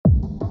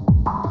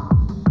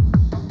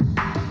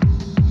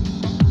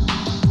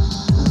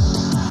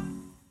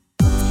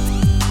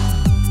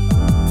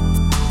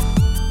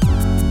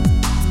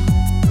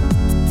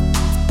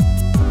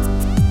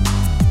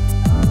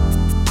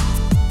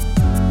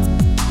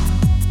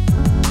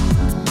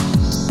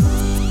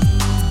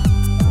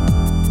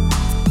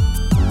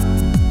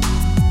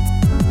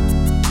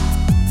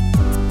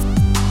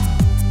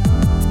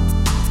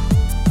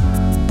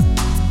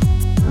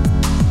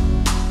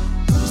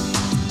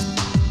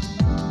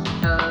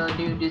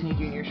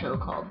show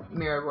called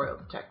Mirror Royal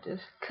Detective.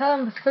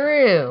 Come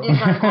through.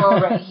 It's our girl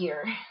right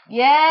here.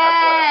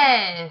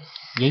 Yes.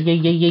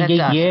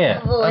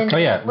 Yeah.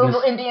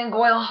 Little Indian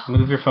Goyle.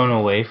 Move your phone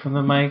away from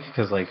the mic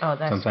because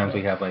sometimes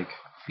great. we have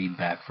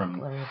feedback from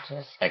Let me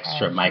just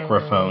extra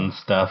microphone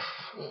stuff.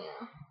 Yeah.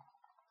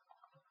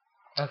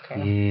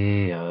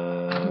 Okay.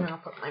 I'll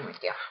put mine right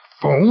there.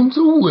 Phones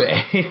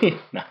away.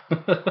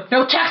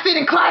 No texting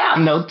in class.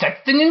 No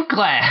texting in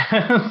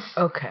class.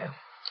 Okay.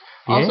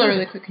 Also,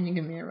 really quick, can you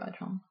give me a ride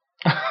home?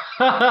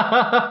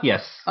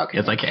 Yes. Okay.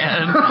 Yes, I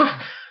can.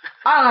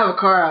 I don't have a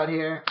car out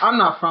here. I'm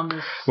not from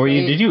this.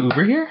 Did you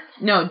Uber here?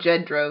 No,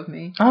 Jed drove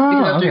me. Oh,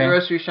 because after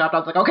grocery shop, I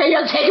was like, okay, you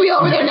gotta take me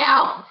over there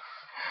now.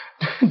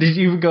 Did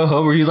you go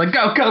home or you like,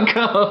 go,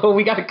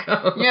 we gotta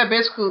go? Yeah,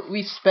 basically,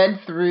 we sped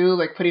through,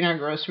 putting our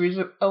groceries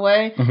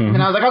away. Mm-hmm.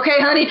 And I was like,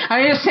 okay, honey,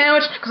 I need a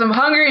sandwich because I'm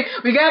hungry.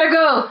 We gotta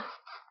go.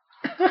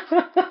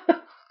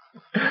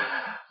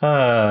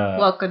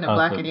 Welcome to awesome.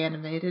 Black and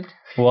Animated.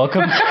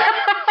 Welcome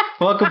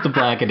to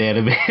Black and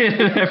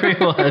Animated,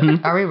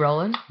 everyone. Are we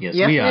rolling? Yes,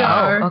 we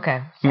are. Oh,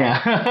 okay.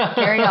 Yeah.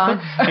 Carry on.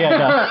 Yeah,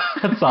 no,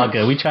 that's all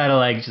good. We try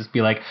to just be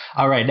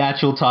all right,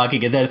 natural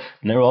talking, and then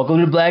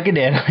welcome to Black and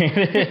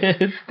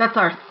Animated. That's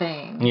our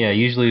thing. Yeah,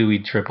 usually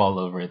we trip all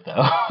over it though.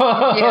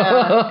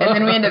 Yeah, and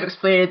then we end up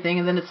explaining a thing,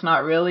 and then it's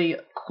not really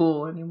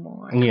cool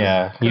anymore.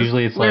 Yeah,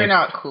 usually it's we're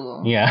not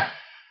cool. Yeah.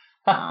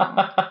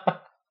 Why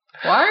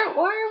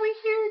are we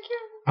here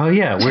again? Oh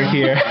yeah, we're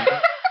here.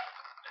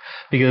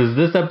 Because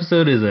this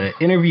episode is an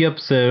interview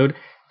episode,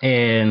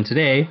 and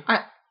today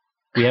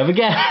we have a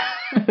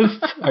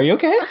guest. Are you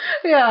okay?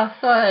 Yeah,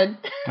 go ahead.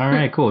 All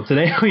right, cool.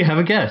 Today we have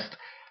a guest.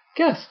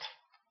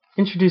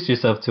 Introduce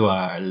yourself to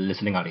our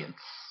listening audience.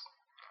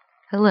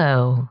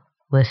 Hello,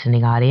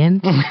 listening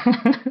audience.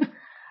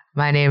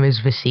 My name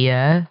is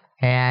Vasia,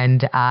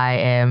 and I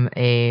am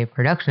a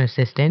production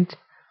assistant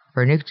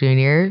for Nick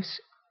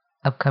Jr.'s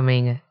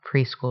upcoming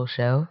preschool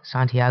show,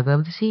 Santiago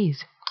of the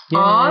Seas.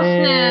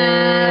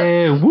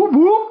 Awesome. Whoop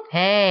whoop.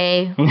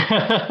 Hey.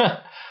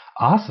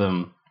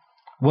 Awesome.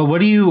 Well, what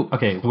do you...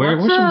 Okay, where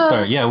should we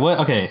start? Yeah, what...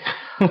 Okay.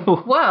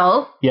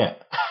 Well... Yeah.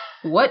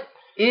 What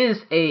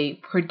is a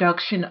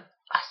production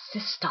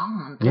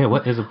assistant? Yeah,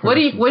 what is a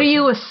production What do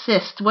you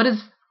assist?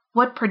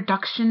 What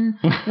production...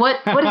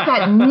 What does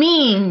that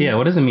mean? Yeah,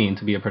 what does it mean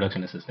to be a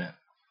production assistant?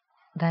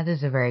 That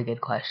is a very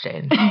good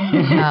question.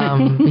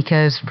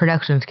 Because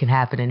productions can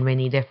happen in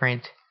many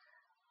different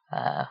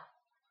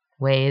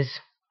ways,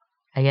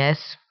 I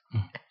guess.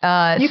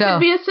 You could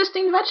be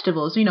assisting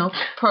vegetables,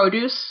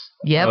 produce.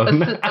 Yep.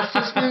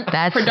 Assistant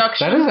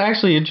production. That is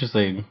actually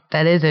interesting.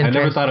 That is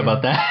interesting. I never thought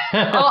about that.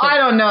 I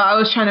don't know. I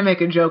was trying to make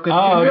a joke. And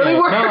it really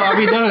worked.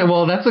 No,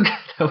 well, that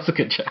was a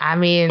good joke. I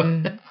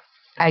mean,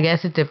 I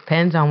guess it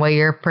depends on what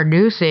you're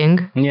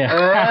producing. Yeah.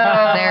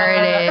 There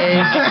it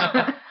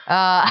is.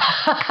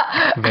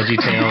 Veggie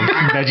tails.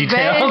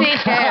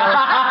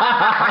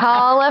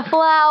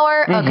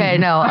 Cauliflower. Okay,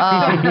 no.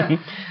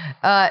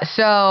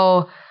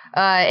 So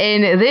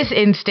in this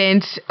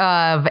instance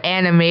of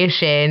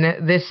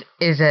animation, this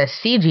is a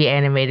CG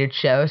animated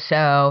show.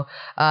 So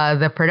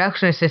the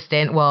production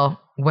assistant, well,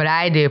 what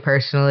I do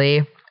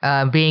personally,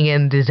 being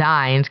in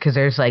designs, because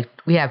there's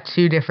we have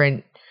two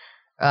different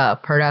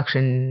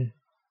production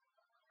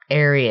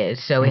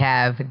areas. So we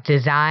have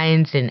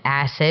designs and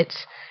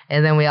assets,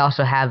 and then we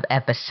also have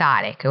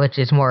episodic, which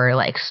is more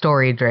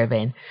story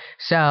driven.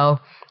 So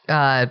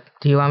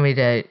do you want me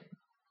to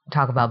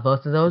talk about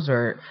both of those,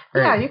 or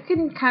yeah, you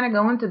can kind of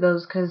go into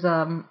those, because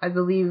I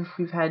believe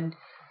we've had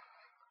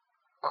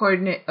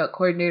a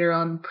coordinator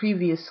on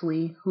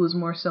previously who was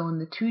more so in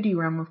the 2D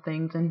realm of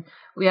things, and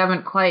we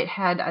haven't quite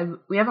had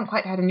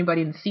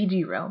anybody in the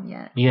CG realm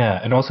yet. Yeah,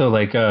 and also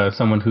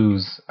someone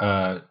who's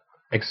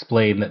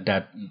explained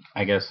that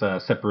I guess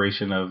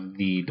separation of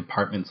the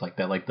departments like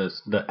that,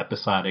 the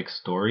episodic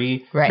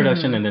story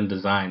production and then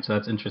design. So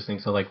that's interesting.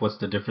 So what's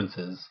the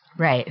differences?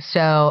 Right.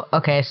 So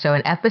so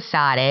in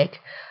episodic,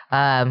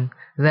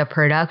 the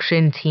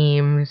production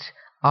teams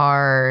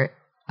are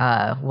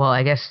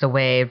I guess the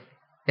way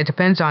it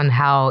depends on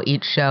how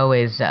each show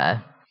is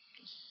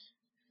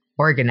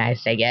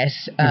organized, I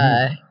guess.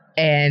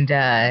 And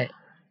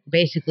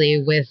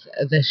basically with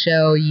the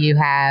show you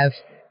have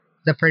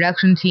the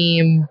production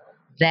team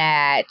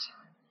that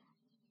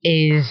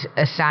is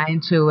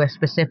assigned to a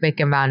specific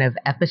amount of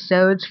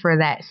episodes for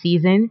that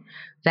season.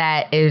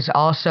 That is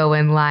also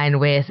in line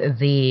with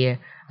the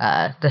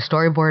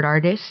storyboard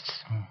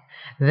artists.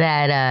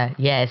 That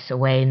yes,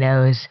 Wei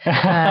knows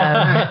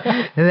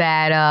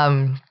that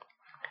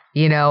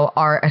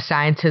are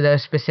assigned to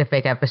those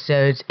specific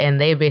episodes,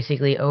 and they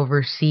basically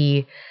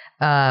oversee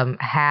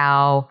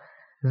how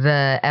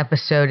the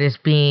episode is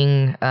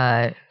being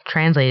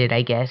translated,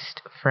 I guess,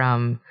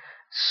 from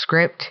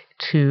script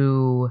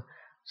to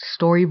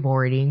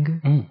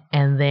storyboarding,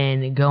 and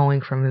then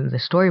going from the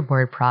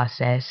storyboard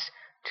process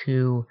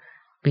to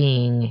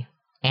being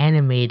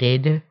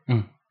animated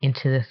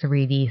into the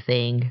 3D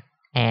thing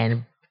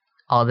and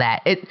all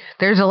that.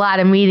 There's a lot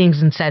of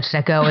meetings and such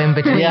that go in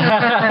between,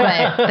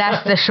 but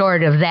that's the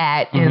short of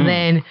that. And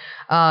then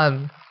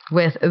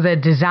with the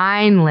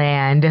design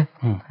land.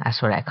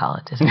 That's what I call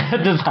it.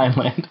 Design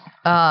land.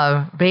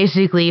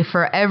 Basically,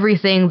 for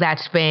everything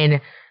that's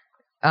been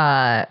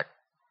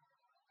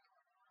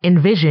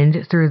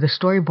envisioned through the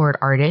storyboard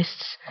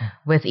artists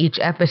with each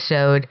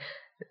episode,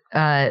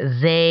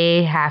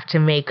 they have to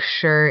make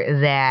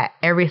sure that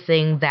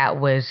everything that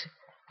was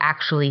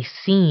actually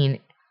seen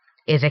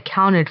is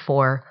accounted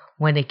for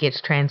when it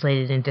gets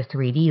translated into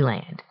 3D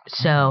land.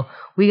 So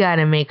we got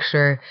to make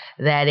sure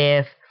that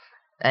if,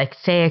 like,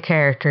 say a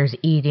character's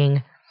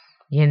eating,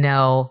 an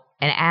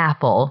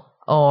apple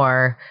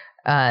or,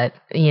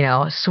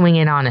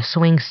 swinging on a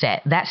swing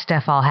set, that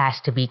stuff all has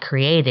to be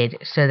created.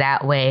 So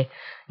that way,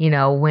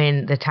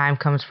 when the time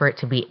comes for it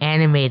to be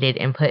animated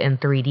and put in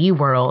 3D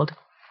world,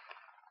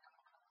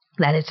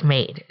 that it's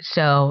made.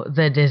 So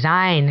the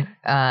design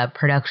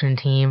production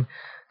team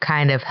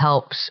kind of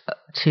helps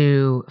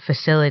to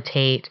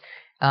facilitate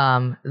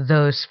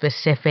those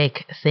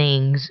specific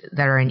things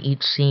that are in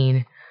each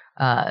scene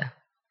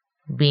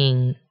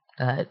being,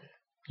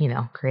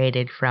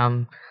 created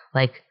from,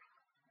 like,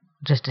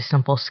 just a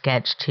simple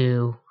sketch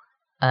to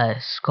a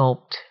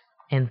sculpt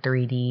in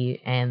 3D,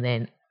 and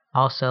then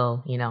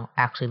also,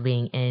 actually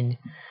being in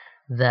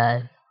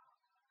the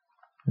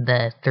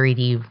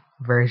 3D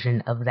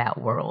version of that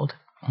world.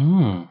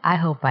 I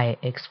hope I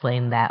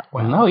explained that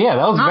well. No, yeah,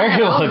 that was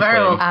very well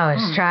explained. I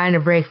was trying to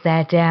break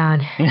that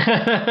down.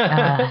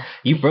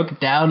 You broke it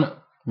down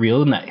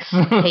real nice.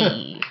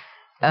 Hey.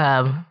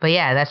 But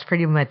yeah, that's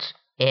pretty much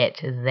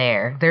it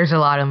there. There's a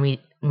lot of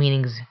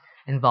meanings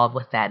involved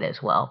with that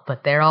as well,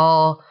 but they're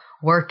all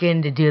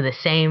working to do the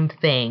same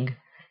thing,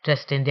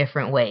 just in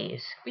different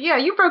ways. Yeah,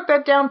 you broke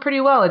that down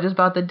pretty well, just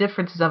about the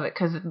differences of it,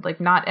 because,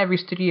 like, not every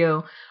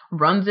studio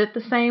runs it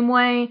the same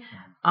way.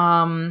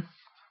 And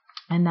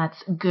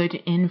that's good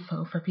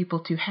info for people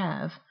to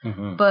have.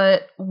 Mm-hmm.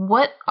 But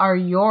what are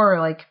your,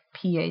 like,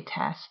 PA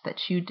tasks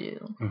that you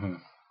do? Mm-hmm.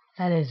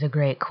 That is a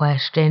great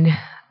question.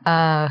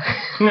 I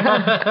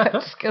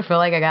just feel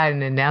like I got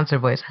an announcer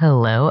voice.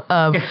 Hello.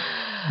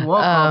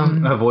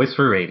 Welcome. A voice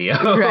for radio.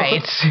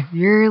 Right.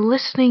 You're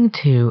listening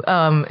to.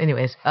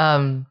 Anyways.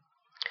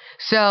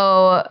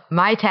 So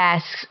my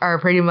tasks are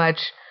pretty much,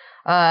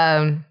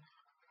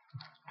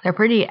 they're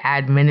pretty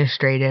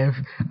administrative.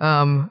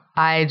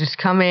 I just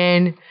come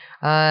in,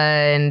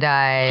 and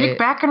I kick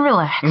back and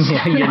relax.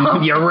 Yeah,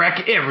 you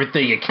wreck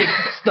everything. You kick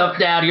stuff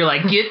down. You're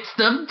like, get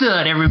stuff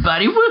done,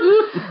 everybody.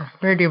 Woohoo!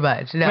 Pretty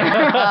much. No.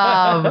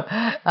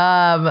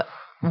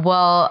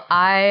 Well,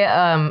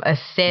 I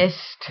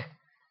assist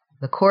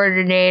the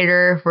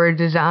coordinator for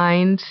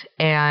designs,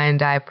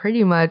 and I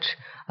pretty much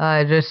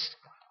just,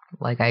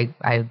 like,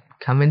 I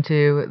come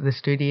into the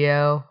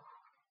studio,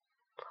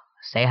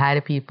 say hi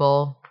to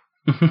people,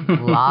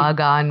 log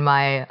on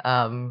my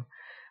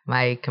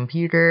my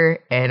computer,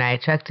 and I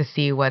check to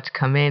see what's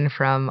come in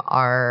from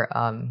our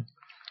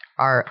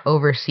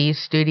overseas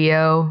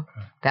studio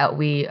that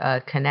we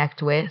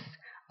connect with.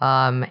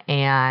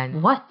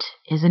 And what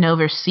is an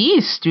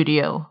overseas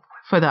studio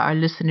for our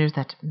listeners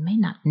that may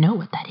not know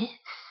what that is?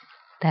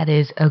 That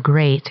is a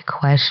great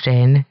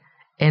question.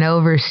 An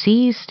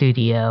overseas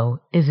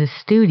studio is a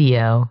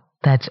studio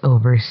that's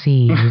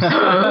overseas.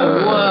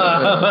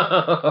 Whoa.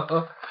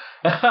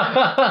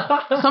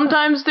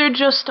 Sometimes they're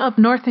just up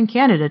north in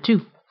Canada,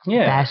 too.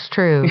 Yeah. That's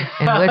true.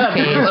 In which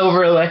case...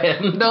 over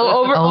land. No,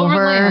 over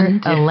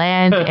land. A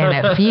land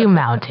and a few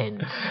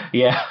mountains.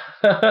 Yeah.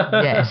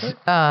 Yes.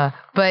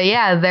 But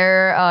yeah,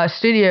 there are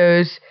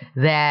studios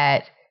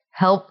that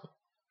help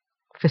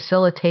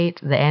facilitate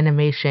the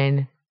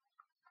animation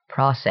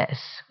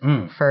process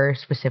for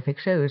specific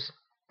shows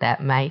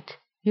that might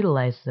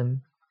utilize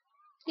them.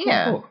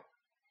 Yeah. Cool.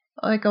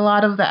 Like, a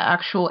lot of the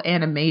actual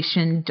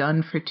animation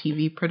done for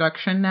TV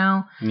production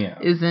now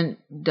isn't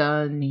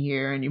done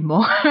here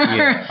anymore.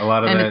 Yeah, a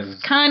lot of and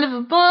it's kind of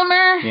a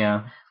bummer.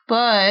 Yeah.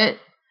 But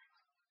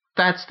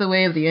that's the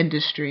way of the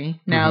industry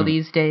now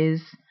these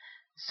days.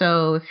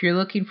 So if you're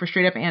looking for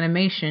straight up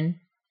animation,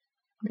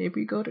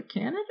 maybe go to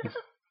Canada?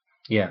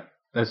 Yeah,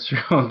 that's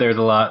true. There's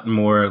a lot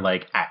more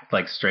like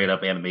straight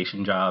up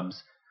animation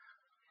jobs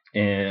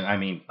in, I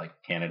mean, like,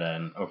 Canada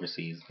and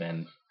overseas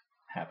than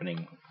happening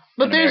in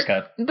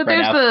America. But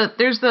they're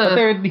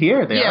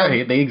here.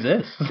 They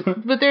exist.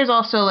 But there's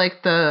also,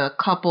 like, the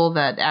couple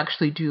that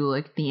actually do,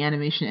 like, the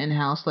animation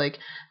in-house. Like,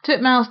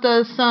 Titmouse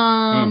does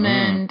some,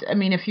 and, I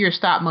mean, if you're a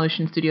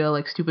stop-motion studio,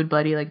 like Stupid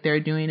Buddy, like, they're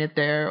doing it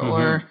there.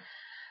 Or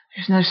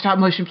there's another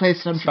stop-motion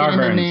place that I'm forgetting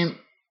the name.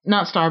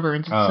 Not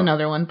Starburns, it's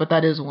another one, but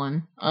that is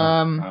one.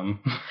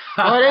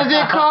 What is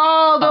it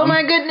called? Oh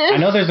my goodness! I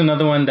know there's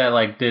another one that,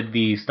 like, did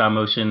the stop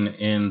motion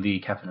in the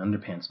Captain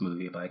Underpants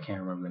movie, but I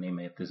can't remember the name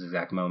at this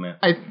exact moment.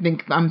 I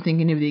think I'm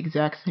thinking of the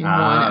exact same one,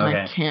 and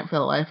I can't for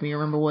the life of me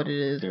remember what it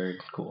is. Very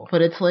cool.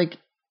 But it's, like,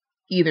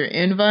 either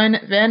in Van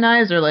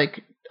Nuys or,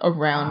 like,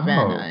 around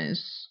Van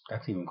Nuys.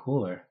 That's even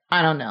cooler.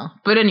 I don't know.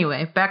 But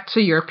anyway, back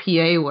to your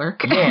PA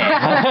work.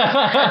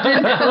 Yeah.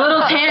 A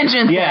little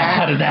tangent there. Yeah,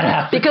 how did that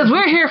happen? Because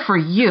we're here for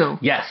you.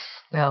 Yes.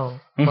 Oh,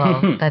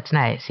 well, that's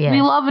nice. Yeah,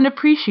 we love and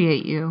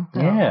appreciate you. Oh,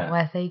 Yeah.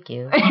 well, thank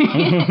you.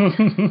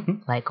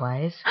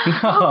 Likewise.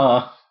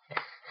 Oh.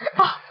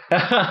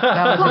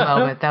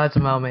 That was a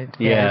moment.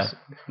 Yeah.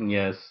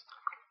 Yes.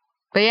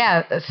 But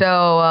yeah,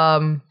 so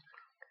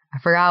I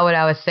forgot what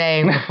I was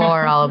saying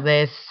before all of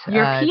this.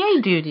 Your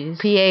PA duties.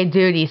 PA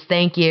duties,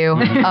 thank you.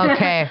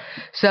 Okay,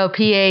 so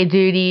PA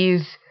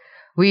duties,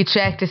 we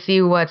check to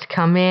see what's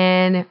come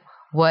in,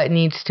 what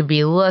needs to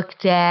be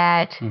looked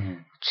at,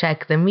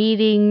 check the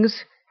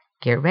meetings,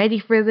 get ready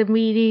for the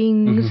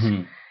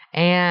meetings,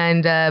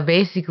 and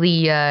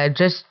basically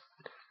just,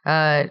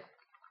 I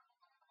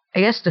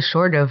guess the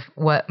short of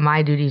what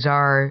my duties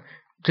are,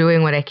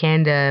 doing what I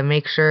can to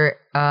make sure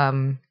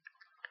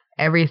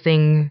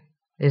everything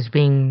is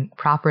being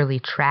properly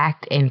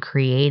tracked and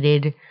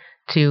created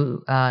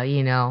to,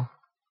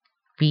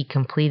 be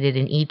completed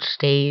in each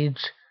stage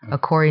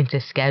according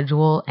to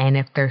schedule. And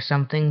if there's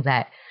something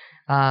that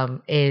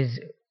is,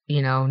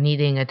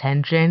 needing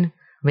attention,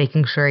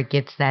 making sure it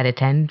gets that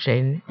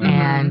attention.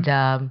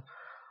 And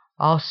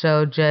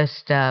also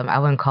just, I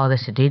wouldn't call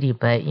this a duty,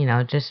 but,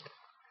 just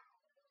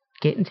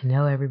getting to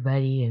know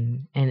everybody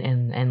and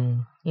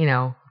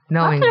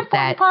knowing that's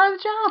that part of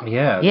the job.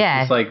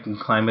 Yeah. It's like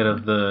climate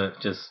of the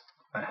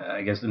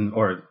I guess,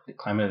 or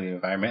climate of the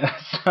environment.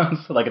 That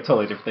sounds like a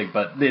totally different thing,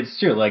 but it's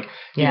true. Like,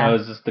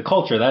 it's just the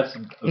culture. That's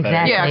exactly.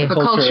 Yeah, the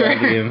culture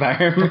of the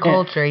environment. The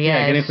culture, yes.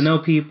 Yeah, getting to know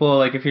people.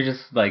 Like, if you're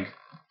just like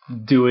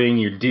doing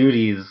your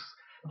duties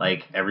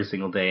like every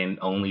single day and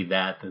only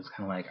that, it's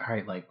kind of like, all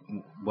right, like,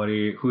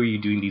 who are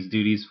you doing these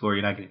duties for?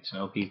 You're not getting to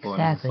know people,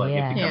 exactly, and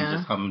it's like it becomes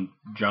just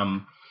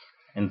humdrum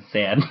and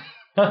sad.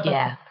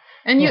 Yeah.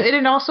 And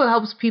it also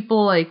helps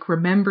people like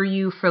remember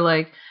you for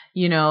like,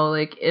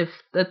 like if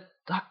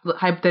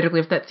hypothetically,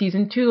 if that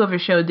season 2 of a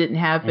show didn't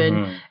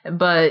happen,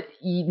 but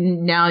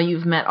now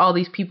you've met all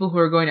these people who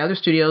are going to other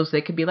studios,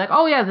 they could be like,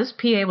 oh yeah, this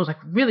PA was like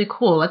really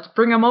cool. Let's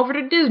bring him over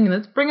to Disney.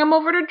 Let's bring him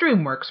over to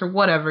DreamWorks or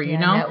whatever, you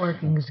know?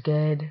 Networking's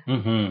good.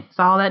 It's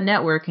all that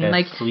networking. That's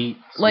like, sweet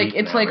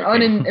it's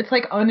networking. it's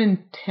like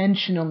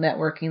unintentional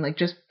networking, like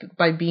just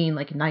by being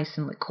like nice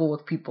and like cool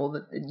with people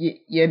that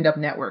you end up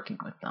networking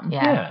with them.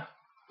 Yeah.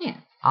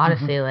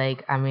 Honestly, Mm-hmm.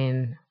 like, I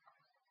mean,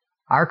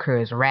 our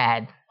crew is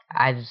rad.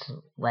 I just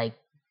like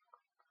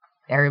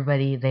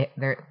everybody.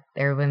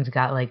 Everyone's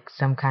got like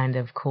some kind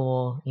of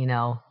cool,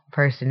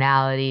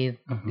 personality,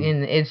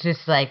 and it's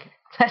just like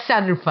that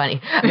sounded funny.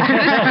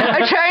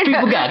 I'm trying to.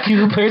 People got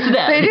cool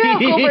personalities. They do have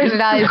cool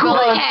personalities. Cool,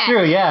 but, like, that's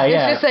true. Yeah.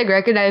 It's just like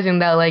recognizing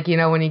that, like,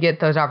 when you get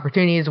those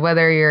opportunities,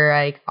 whether you're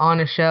like on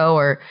a show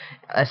or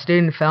a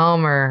student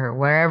film or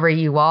wherever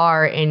you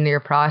are in your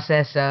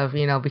process of,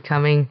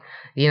 becoming,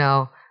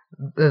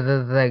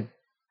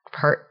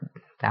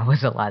 that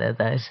was a lot of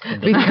those.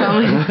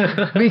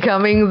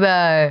 Becoming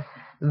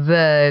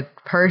the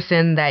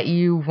person that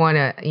you want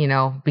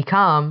to,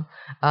 become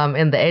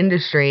in the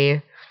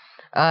industry.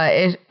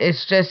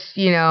 It's just,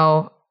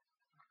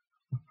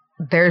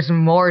 there's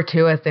more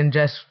to it than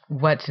just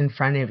what's in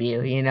front of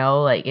you,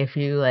 like if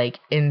you like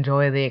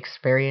enjoy the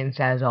experience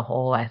as a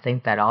whole, I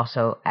think that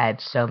also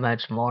adds so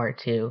much more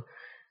to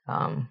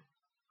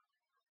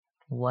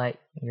what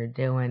you're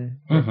doing.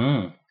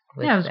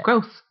 It's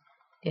growth.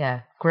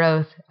 Yeah,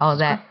 growth, all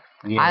that.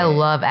 Yeah. I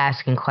love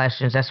asking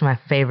questions. That's my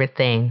favorite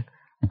thing.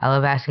 I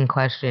love asking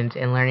questions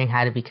and learning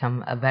how to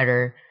become a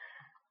better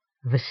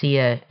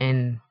Vasia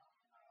in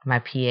my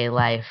PA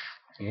life.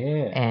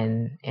 Yeah.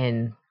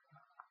 And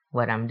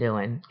what I'm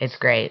doing. It's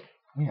great.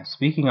 Yeah.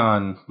 Speaking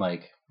on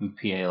like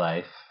PA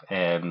life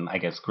and I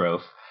guess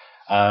growth,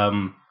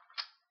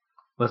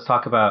 let's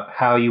talk about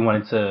how you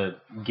wanted to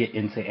get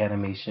into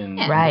animation.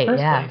 Right, in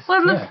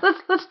the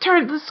first place.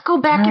 Let's go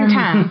back in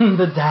time.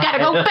 Gotta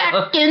go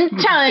back in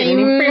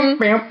time.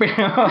 I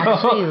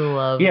actually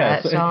love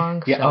that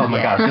song. Yeah. So Oh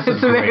my gosh, this is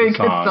It's a very good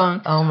song.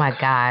 song. Oh my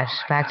gosh.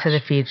 Back to the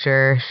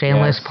Future.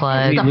 Shameless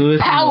plug. The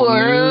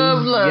power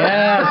of love.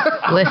 Yes.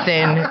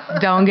 Listen,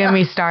 don't get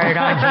me started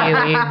on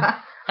Huey.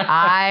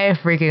 I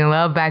freaking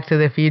love Back to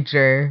the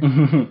Future.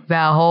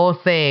 That whole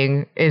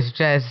thing is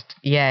just,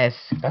 yes.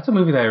 That's a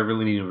movie that I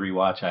really need to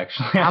rewatch,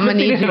 actually. I'm going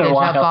to need you to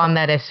jump on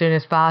that as soon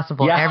as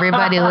possible. Yeah.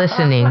 Everybody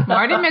listening.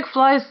 Marty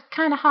McFly's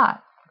kind of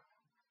hot.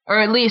 Or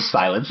at least...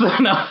 Silence.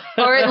 No.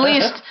 Or at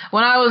least,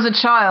 when I was a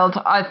child,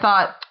 I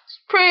thought, it's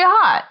pretty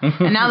hot.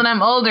 And now that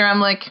I'm older,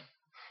 I'm like,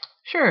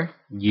 sure.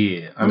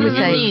 Yeah. I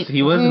mean,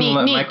 he was in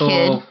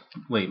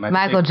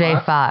Michael J.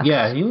 Fox.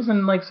 Yeah, he was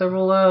in like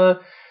several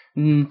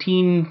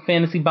teen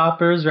fantasy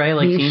boppers, right?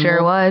 Like he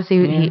sure was. He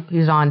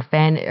was on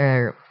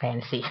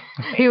fantasy.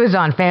 He was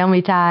on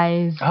Family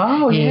Ties.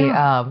 Oh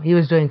yeah. He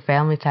was doing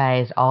Family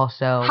Ties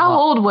also. How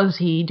old was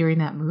he during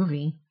that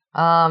movie?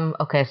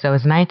 Okay, so it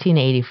was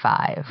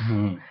 1985,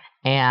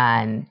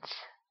 and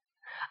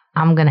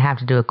I'm gonna have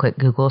to do a quick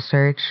Google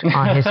search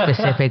on his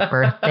specific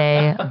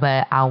birthday,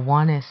 but I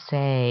want to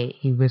say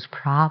he was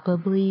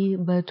probably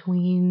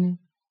between.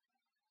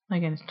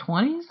 Like in his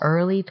 20s?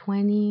 Early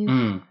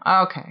 20s.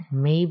 Okay.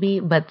 Maybe,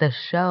 but the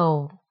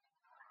show,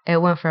 it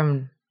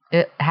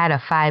had a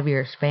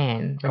 5-year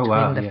span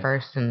between the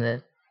first and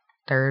the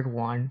third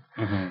one.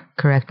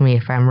 Correct me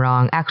if I'm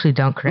wrong. Actually,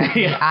 don't correct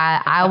me.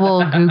 I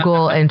will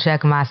Google and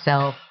check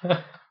myself.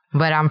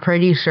 But I'm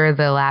pretty sure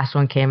the last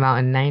one came out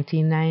in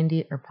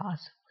 1990 or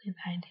possibly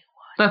 91.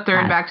 The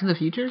third Back to the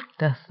Future?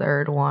 The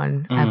third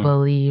one, I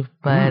believe.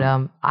 But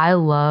I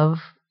love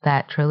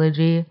that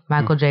trilogy.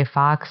 Michael J.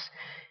 Fox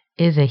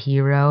is a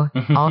hero.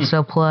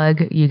 Also plug,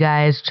 you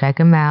guys check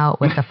him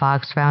out with the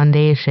Fox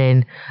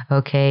Foundation.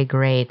 Okay,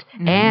 great.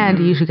 And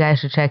you guys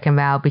should check him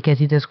out because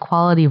he does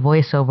quality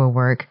voiceover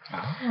work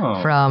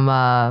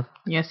from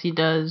yes, he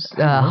does.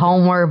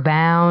 Homeward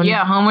Bound.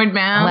 Yeah, Homeward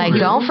Bound. Like,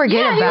 don't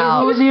forget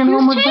about... Who was he in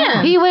Homeward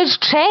Bound? He was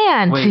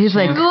Chance. Wait, He's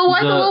Chance, like, the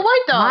little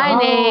white dog. My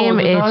name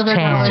is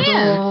Chance.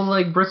 Little,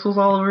 like, bristles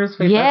all over his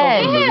face.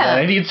 Yes.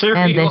 I need to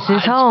And rewatch, this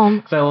is home.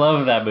 Because I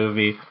love that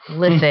movie.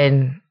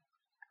 Listen,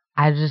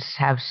 I just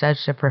have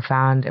such a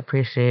profound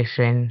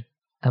appreciation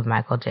of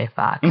Michael J.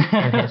 Fox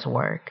and his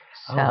work.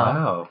 So,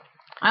 wow.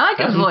 I like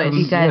his voice.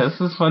 You guys, this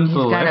is fun to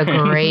learn. He's got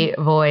a great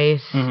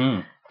voice.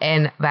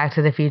 And Back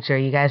to the Future,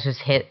 you guys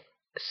just hit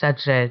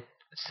such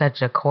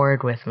a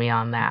chord with me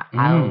on that.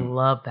 I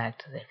love Back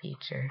to the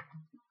Future.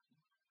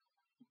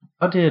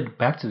 How did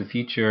Back to the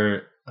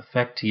Future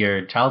affect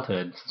your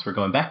childhood, since we're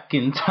going back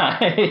in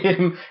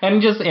time?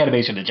 And just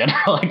animation in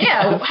general, I guess.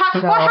 Yeah, how'd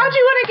you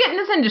want to get in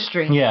this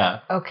industry?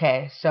 Yeah.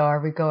 Okay, so are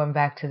we going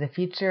Back to the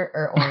Future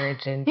or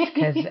Origins?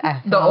 Because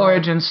the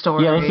origin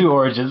story. Yeah, let's do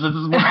Origins. This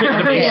is more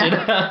animation.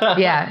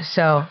 Yeah,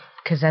 so,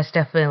 because that's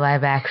definitely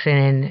live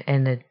action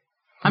and the...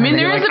 I mean,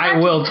 there is a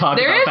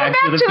Back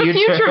to the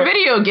Future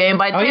video game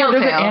by Telltale. Oh, yeah,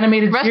 there's an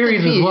animated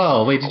series as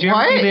well. Wait, did you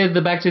ever see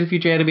the Back to the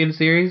Future animated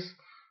series?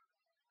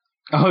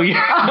 Oh,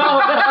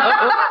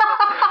 yeah.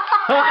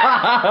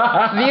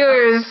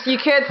 Viewers, you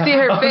can't see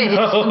her face,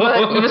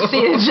 but you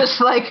see it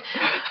just like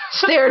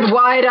stared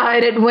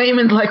wide-eyed at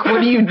Wayman like,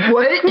 what?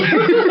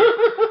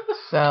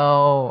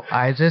 So,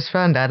 I just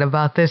found out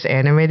about this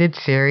animated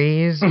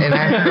series, and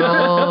I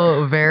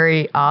feel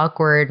very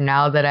awkward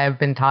now that I've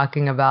been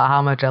talking about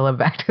how much I love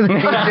Back to the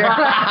Future.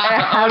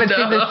 I haven't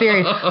seen the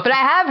series, but I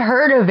have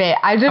heard of it.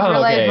 I just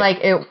realized,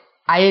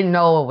 I didn't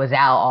know it was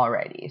out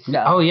already. So.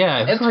 Oh,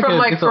 yeah. It's from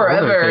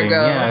forever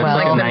ago. Yeah,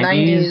 it's like the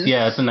 90s.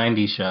 Yeah, it's a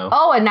 90s show.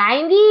 Oh, a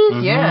 90s?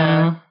 Mm-hmm.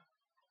 Yeah.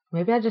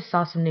 Maybe I just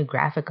saw some new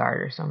graphic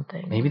art or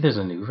something. Maybe there's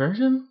a new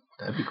version?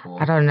 That'd be cool.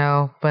 I don't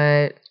know,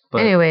 but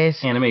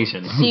anyways.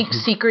 Animation.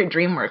 Secret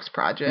DreamWorks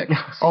project.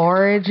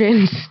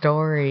 Origin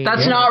story.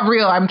 That's not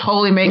real. I'm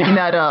totally making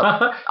that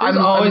up. I'm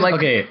like,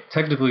 okay,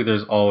 technically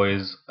there's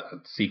always a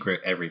secret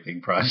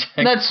everything project.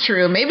 That's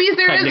true. Maybe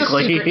there is a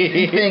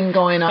secret thing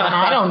going on.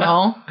 I don't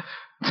know.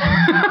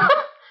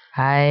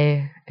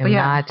 I am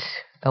not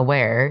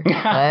aware,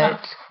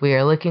 but we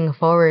are looking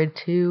forward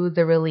to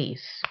the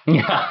release.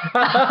 Yeah.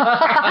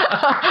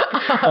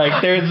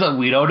 Like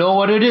we don't know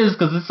what it is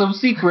because it's so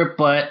secret,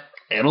 but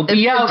it'll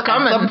be out at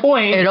some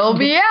point. It'll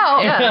be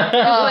out. Yeah.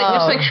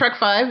 It's like Shrek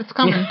 5. It's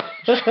coming.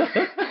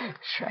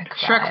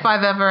 Shrek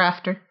 5 Ever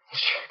After.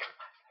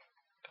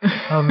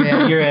 Oh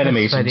man, your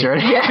animation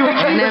journey.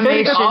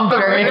 Animation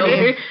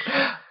journey.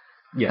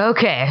 Yeah.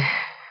 Okay.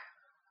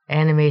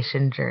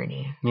 Animation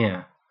journey.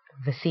 Yeah.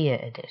 Vicia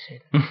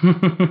edition.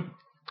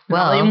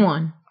 Volume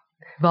 1.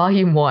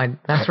 Volume 1.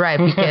 That's right,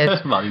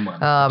 because Volume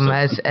 1.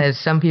 As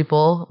some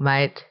people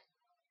might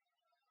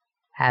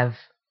have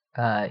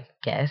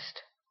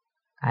guessed,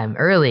 I'm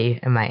early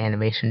in my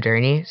animation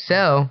journey,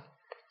 so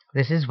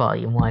this is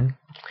Volume 1.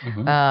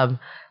 Mm-hmm.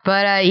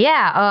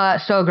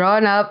 So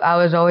growing up, I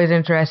was always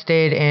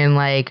interested in,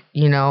 like,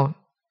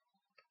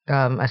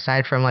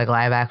 aside from, like,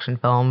 live action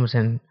films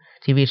and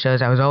TV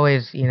shows, I was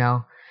always,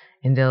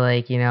 into,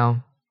 like,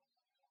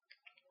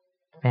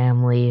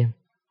 family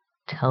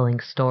telling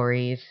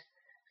stories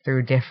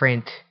through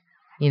different,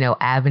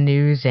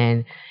 avenues,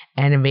 and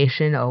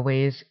animation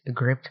always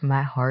gripped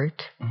my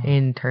heart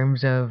in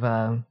terms of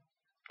the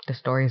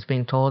stories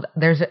being told.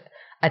 There's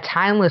a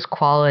timeless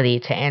quality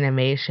to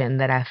animation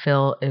that I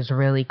feel is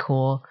really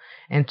cool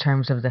in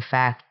terms of the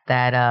fact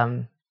that,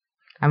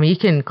 you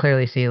can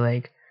clearly see,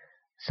 like,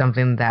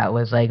 something that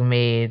was, like,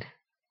 made,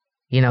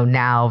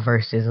 now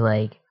versus,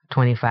 like,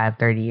 25,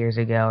 30 years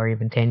ago or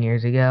even 10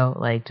 years ago,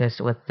 like,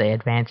 just with the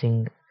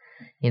advancing,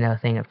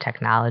 thing of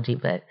technology.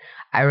 But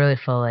I really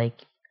feel like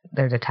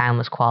there's a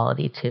timeless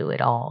quality to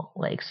it all.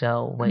 Like,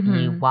 so when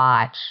you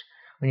watch,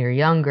 when you're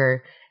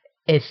younger,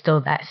 it's still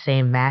that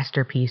same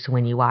masterpiece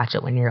when you watch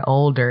it when you're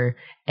older,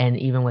 and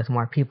even with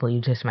more people, you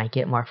just might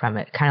get more from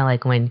it. Kind of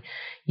like when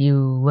you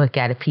look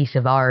at a piece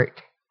of art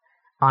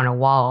on a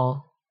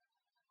wall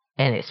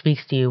and it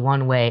speaks to you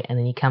one way, and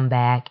then you come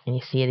back and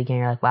you see it again,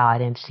 you're like, wow, I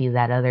didn't see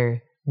that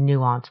other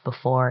nuance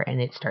before,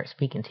 and it starts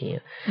speaking to you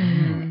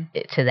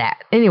to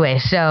that. Anyway,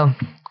 so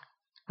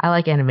I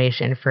like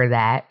animation for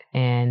that,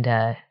 and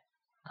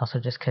also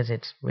just because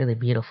it's really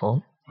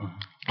beautiful.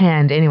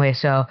 And anyway,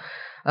 so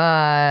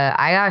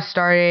I got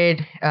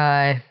started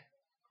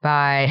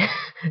by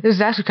this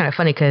is actually kind of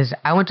funny because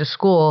I went to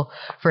school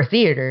for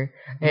theater,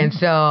 and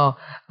so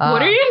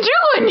what are you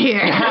doing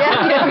here?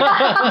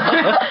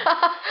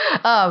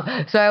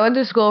 So I went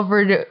to school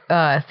for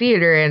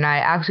theater, and I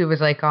actually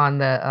was like on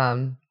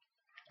the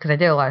because I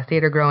did a lot of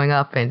theater growing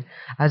up, and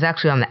I was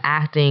actually on the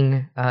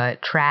acting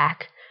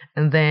track,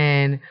 and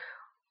then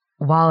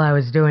while I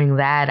was doing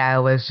that, I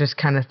was just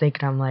kind of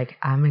thinking, I'm like,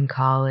 I'm in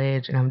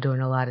college and I'm doing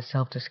a lot of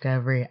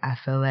self-discovery. I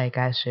feel like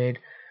I should,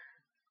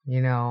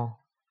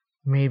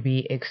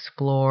 maybe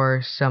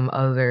explore some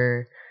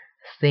other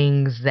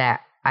things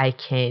that I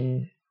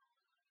can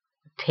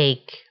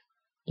take,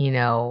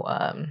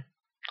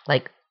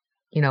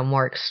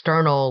 more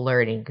external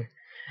learning.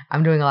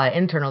 I'm doing a lot of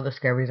internal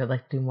discoveries. I'd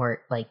like to do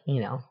more,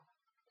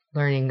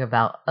 learning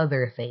about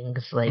other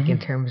things, in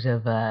terms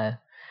of,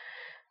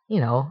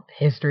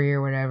 history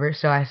or whatever.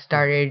 So I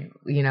started,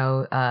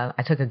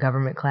 I took a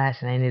government class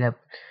and I ended up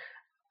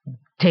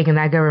taking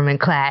that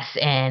government class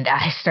and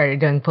I started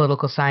doing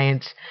political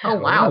science. Oh,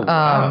 wow.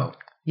 Wow.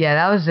 Yeah,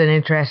 that was an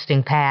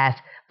interesting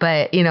path.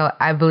 But,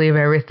 I believe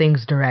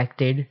everything's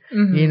directed,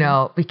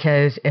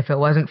 because if it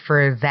wasn't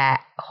for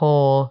that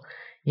whole,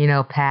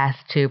 path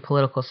to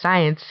political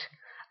science,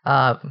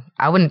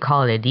 I wouldn't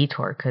call it a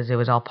detour because it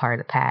was all part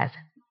of the path.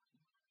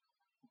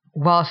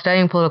 While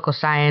studying political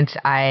science,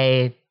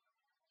 I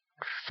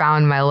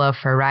found my love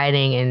for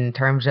writing in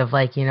terms of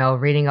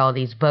reading all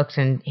these books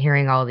and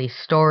hearing all these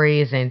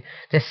stories and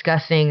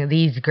discussing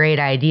these great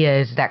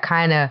ideas that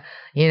kind of,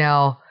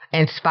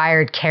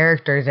 inspired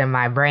characters in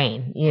my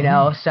brain,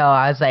 So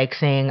I was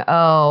saying,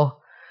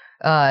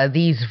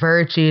 these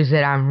virtues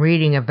that I'm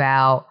reading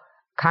about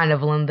kind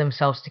of lend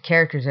themselves to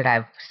characters that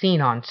I've seen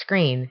on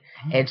screen.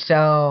 And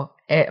so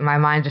my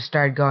mind just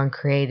started going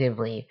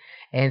creatively.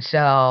 And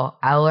so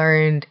I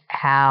learned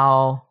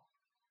how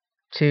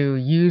to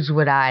use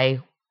what I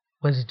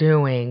was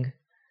doing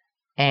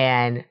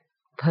and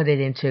put it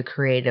into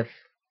creative,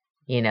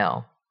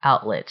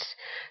 outlets.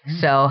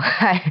 So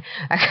I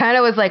kind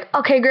of was like,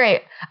 okay,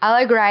 great. I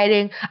like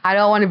writing. I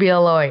don't want to be a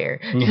lawyer.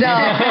 So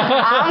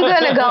I'm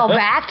going to go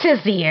back to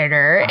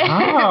theater.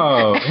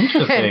 Oh,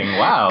 interesting.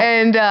 Wow.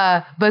 And,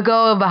 but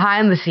go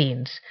behind the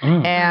scenes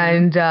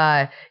and,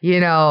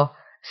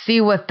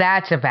 see what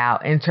that's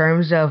about in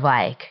terms of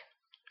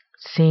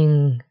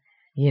seeing,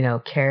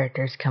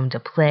 characters come to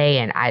play.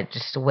 And I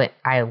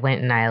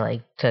went and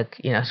I took,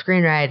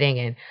 screenwriting,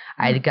 and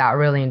I got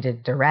really into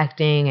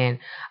directing, and,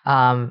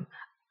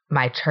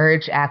 my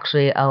church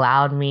actually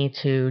allowed me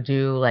to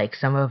do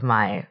some of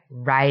my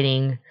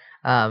writing,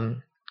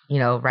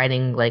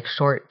 writing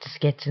short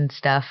skits and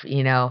stuff,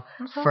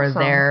 for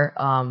awesome. their,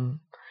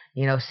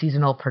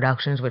 seasonal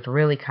productions, which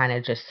really kind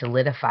of just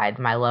solidified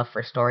my love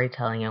for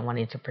storytelling and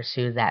wanting to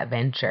pursue that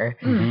venture.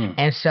 Mm-hmm.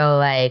 And so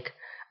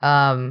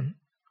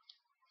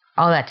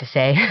all that to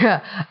say,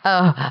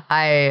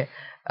 I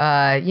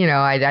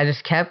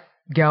just kept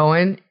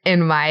going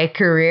in my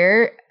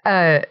career,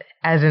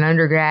 as an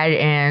undergrad,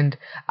 and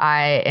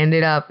I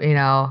ended up, getting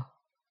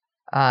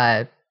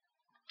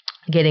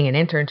an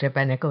internship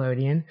at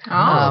Nickelodeon.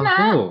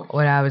 Cool.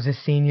 When I was a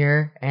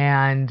senior,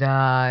 and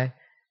I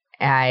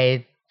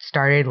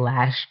started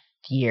last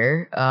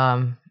year,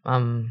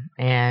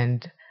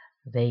 and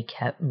they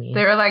kept me.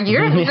 They're like, she's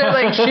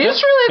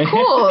really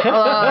cool.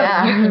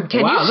 Can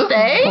you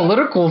stay?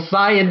 Political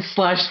science /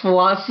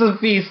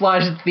 philosophy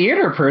 /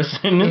 theater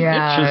person.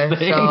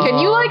 Interesting. So, can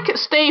you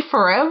stay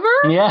forever?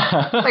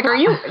 Yeah.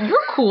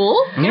 You're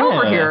cool. Get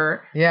over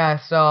here. Yeah.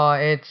 So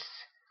it's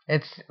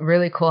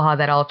really cool how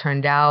that all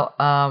turned out.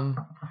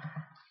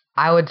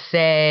 I would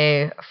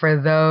say for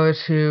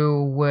those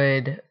who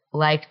would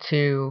like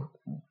to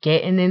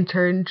get an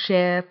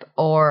internship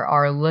or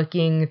are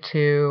looking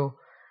to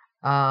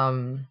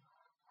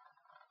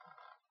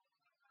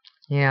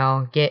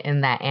get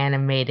in that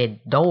animated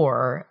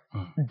door,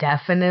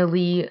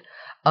 definitely,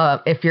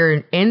 if you're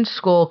in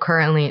school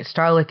currently,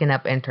 start looking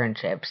up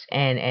internships,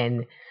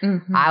 and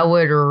I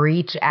would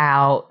reach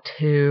out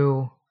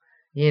to,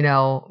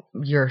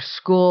 your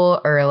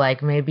school, or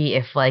maybe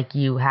if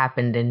you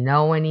happen to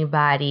know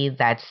anybody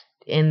that's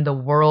in the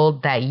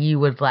world that you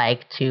would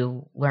like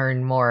to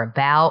learn more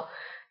about,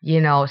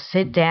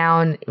 sit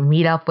down,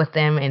 meet up with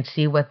them, and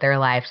see what their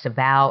life's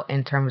about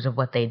in terms of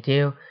what they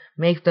do.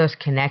 Make those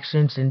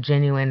connections and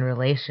genuine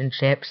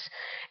relationships.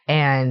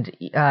 And,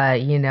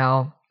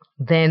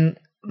 then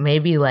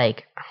maybe,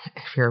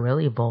 if you're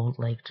really bold,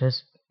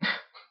 just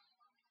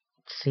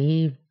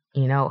see,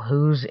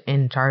 who's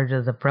in charge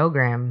of the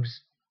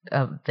programs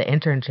of the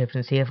internships,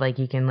 and see if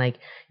you can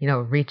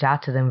reach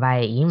out to them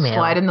via email.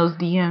 Slide in those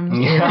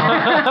DMs.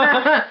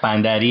 Yeah.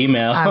 Find that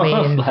email. I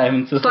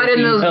mean, slide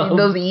in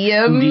those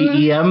EMs.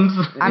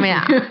 DMs. I mean,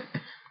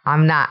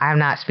 I'm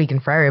not speaking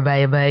for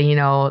everybody, but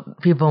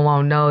people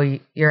won't know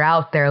you're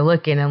out there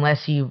looking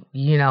unless you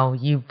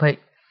put,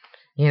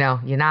 you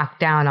knock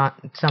down on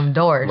some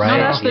doors. Right.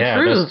 No, that's the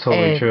truth. That's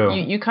totally true.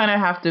 You kind of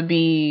have to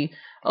be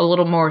a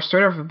little more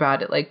assertive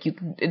about it.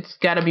 It's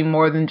got to be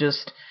more than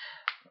just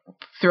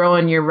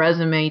throwing your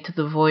resume to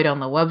the void on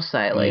the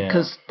website, like,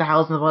 because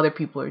thousands of other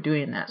people are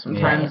doing that.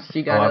 Sometimes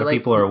you gotta, a lot of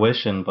people are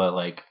wishing, but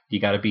like you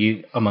gotta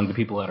be among the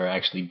people that are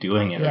actually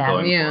doing it or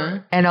going for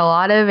it. And a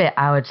lot of it,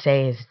 I would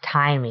say, is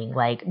timing.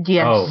 Like, you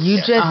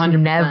just 100%.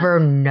 Never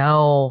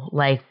know,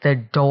 like, the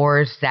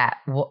doors that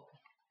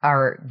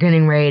are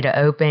getting ready to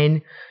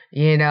open,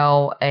 you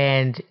know,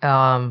 and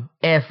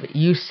if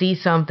you see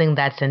something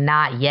that's a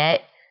not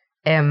yet,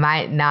 it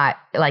might not,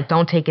 like,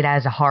 don't take it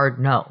as a hard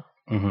no.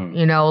 Mm-hmm.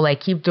 You know, like,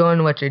 keep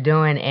doing what you're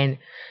doing, and,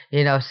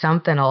 you know,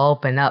 something will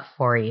open up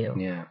for you.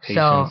 Yeah,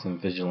 patience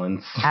and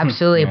vigilance.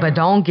 Absolutely, but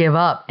don't give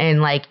up.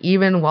 And, like,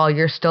 even while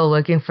you're still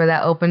looking for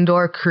that open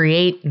door,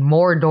 create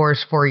more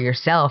doors for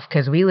yourself,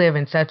 because we live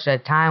in such a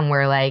time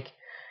where, like,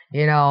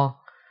 you know,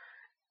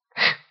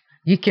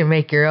 you can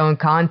make your own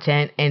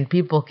content and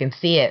people can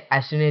see it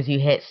as soon as you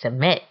hit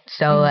submit.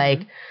 So,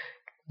 like,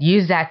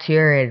 use that to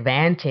your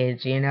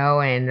advantage, you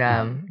know,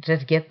 and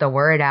just get the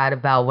word out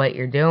about what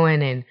you're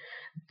doing. And,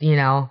 you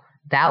know,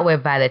 that way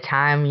by the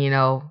time, you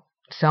know,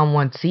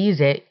 someone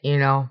sees it, you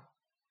know,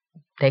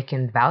 they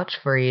can vouch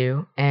for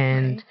you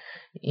and,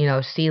 you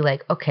know, see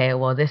like, okay,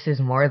 well, this is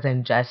more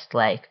than just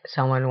like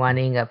someone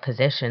wanting a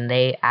position.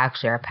 They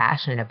actually are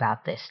passionate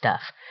about this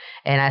stuff.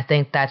 And I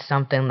think that's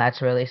something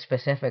that's really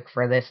specific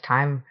for this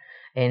time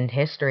in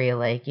history,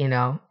 like, you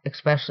know,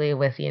 especially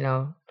with, you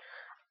know,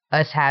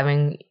 us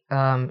having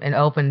an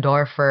open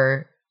door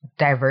for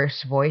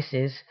diverse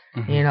voices,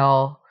 you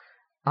know,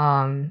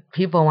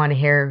 people want to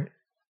hear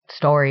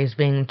stories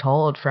being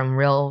told from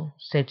real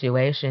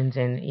situations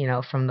and, you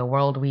know, from the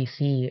world we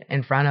see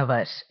in front of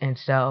us. And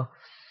so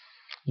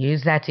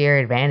use that to your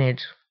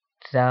advantage.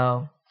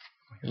 So,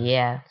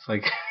 yeah. It's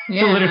like,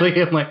 literally,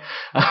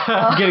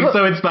 I'm getting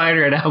so inspired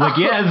right now. I'm like,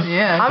 yes,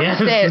 I'm yes,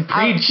 just saying,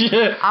 preach.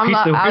 I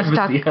was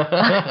talking,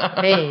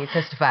 hey,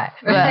 testify.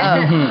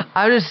 But,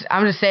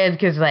 I'm just saying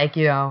because, like,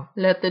 you know.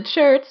 Let the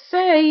church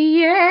say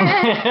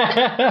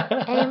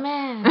yeah.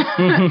 Amen.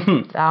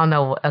 I don't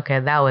know. Okay,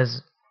 that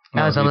was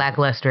a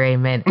lackluster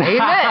amen.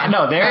 Amen.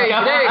 No, there you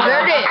go. There it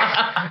is.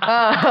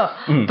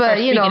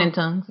 But, you know. Speaking in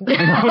tongues.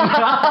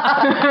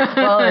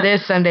 Well, it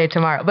is Sunday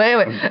tomorrow. But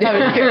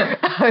anyway.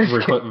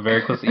 We're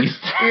very close to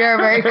Easter. We are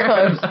very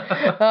close.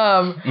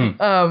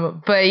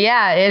 But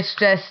yeah, it's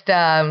just,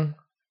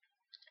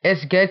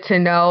 it's good to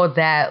know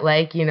that,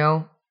 like, you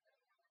know,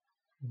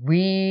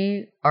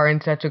 we are in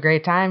such a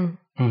great time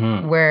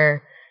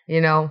where,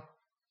 you know,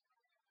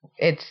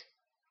 it's,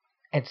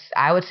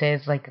 I would say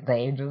it's like the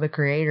age of the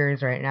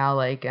creators right now.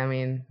 Like, I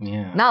mean,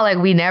 not like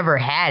we never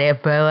had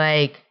it, but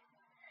like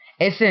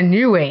it's a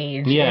new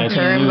age in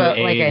terms of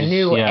like a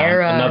new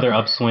era. Another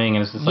upswing,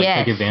 and it's just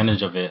like take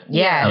advantage of it.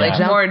 Yeah, like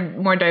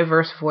more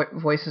diverse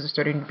voices are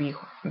starting to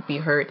be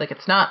heard. Like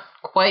it's not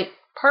quite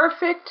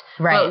perfect,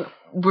 right? But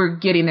we're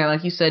getting there.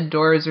 Like you said,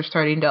 doors are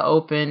starting to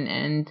open,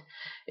 and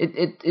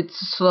it's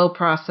a slow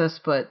process,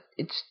 but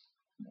it's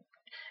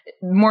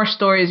more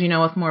stories, you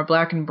know, with more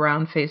black and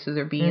brown faces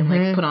are being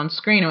like put on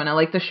screen. And I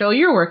like the show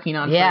you're working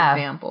on, for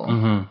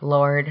example.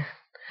 Lord,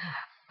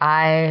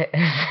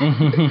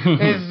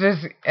 it's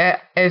just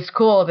it's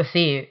cool to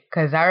see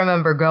because I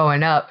remember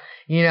growing up,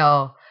 you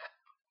know,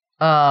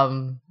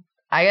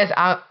 I guess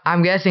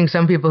I'm guessing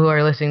some people who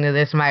are listening to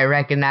this might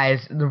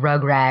recognize the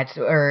Rugrats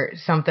or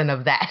something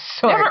of that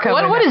sort.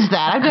 What is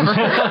that? I've never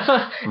heard.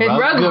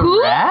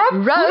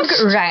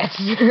 Rugrats.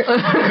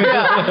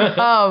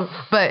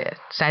 But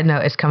side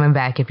note, it's coming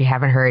back if you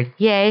haven't heard.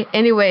 Yay.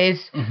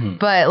 Anyways,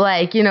 but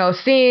like, you know,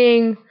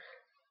 seeing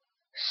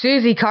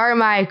Susie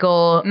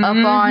Carmichael up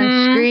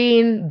on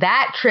screen,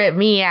 that tripped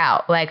me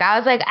out. Like I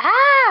was like,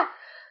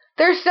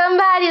 there's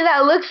somebody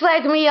that looks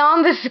like me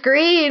on the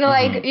screen,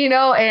 like, you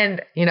know,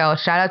 and, you know,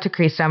 shout out to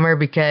Cree Summer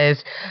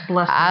because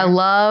I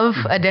love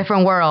A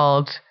Different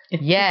World.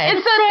 Yes.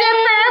 It's a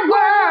different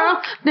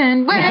world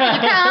than where you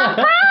come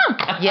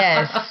from.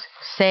 Yes,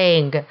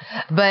 sang.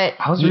 But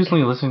I was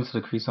recently listening to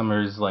the Cree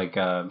Summer's, like,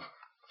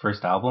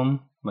 first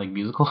album. Like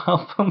musical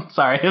album.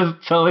 Sorry, it was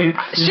totally.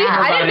 I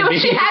didn't know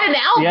she had an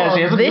album. Yeah,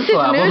 she has a this is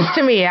album. News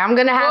to me. I'm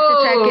gonna have to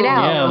check it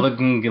out. Yeah,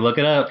 look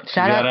it up. She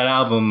got an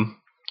album.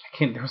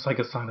 There was like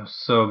a song that was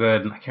so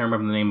good. I can't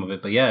remember the name of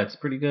it, but yeah, it's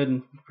pretty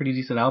good, pretty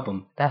decent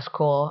album. That's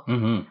cool.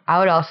 I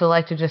would also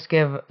like to just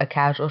give a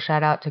casual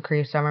shout out to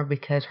Cree Summer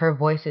because her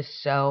voice is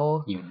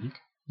so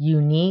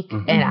unique,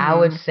 and I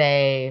would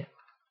say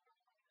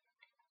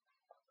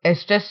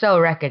it's just so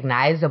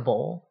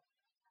recognizable.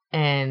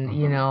 And,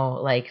 you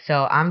know, like,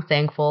 so I'm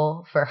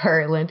thankful for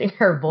her lending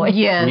her voice.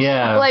 Yes.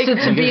 Yeah. Like, to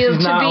be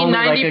 90%.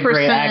 Like a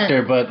great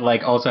actor, but,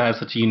 like, also has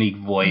such a unique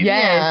voice.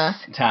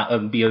 Yes.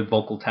 Be a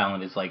vocal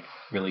talent is, like,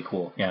 really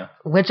cool. Yeah.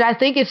 Which I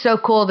think is so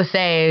cool to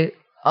say.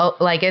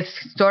 Like, it's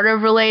sort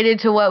of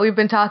related to what we've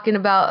been talking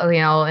about, you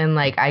know, and,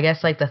 like, I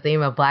guess, like, the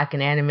theme of Black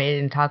and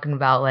Animated and talking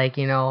about, like,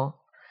 you know,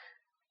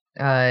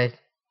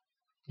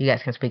 you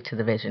guys can speak to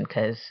the vision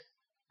because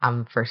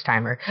I'm first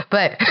timer.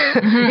 But,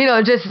 you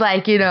know, just,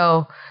 like, you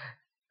know,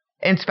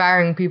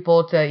 inspiring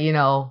people to, you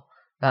know,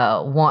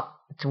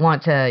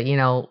 want to, you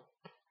know,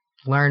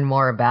 learn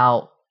more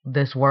about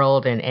this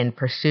world and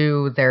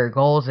pursue their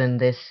goals in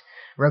this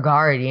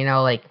regard, you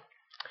know, like,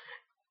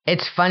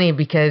 it's funny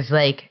because,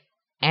 like,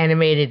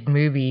 animated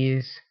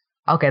movies,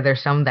 okay,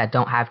 there's some that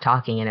don't have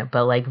talking in it,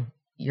 but, like,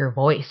 your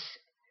voice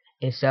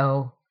is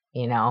so,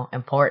 you know,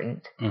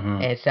 important.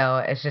 And so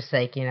it's just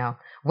like, you know,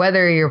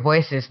 whether your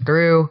voice is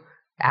through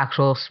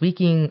actual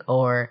speaking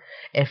or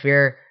if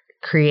you're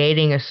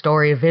creating a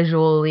story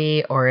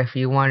visually or if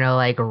you want to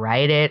like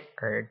write it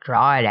or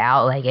draw it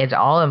out, like it's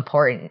all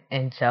important.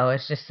 And so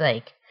it's just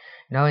like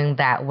knowing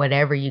that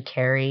whatever you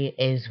carry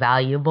is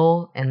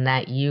valuable and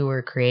that you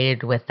were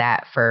created with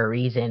that for a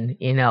reason,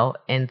 you know,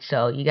 and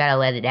so you got to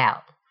let it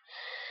out.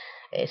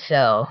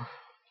 So,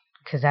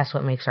 because that's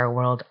what makes our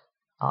world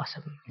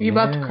awesome. Are you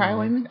about to cry,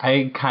 Wayman?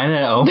 I kind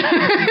of.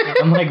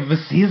 I'm like,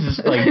 Vasi's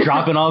just like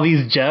dropping all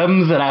these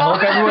gems, and I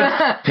hope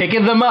everyone's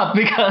picking them up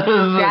because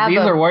these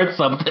are worth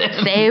something.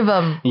 Save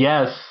them.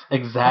 Yes,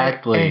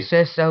 exactly. And it's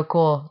just so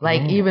cool.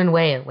 Like even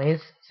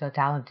Way's so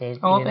talented.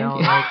 Oh, you thank know?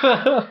 you.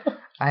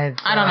 Like,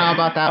 I don't know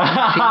about that one.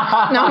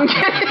 No, I'm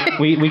kidding.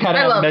 We kind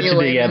of haven't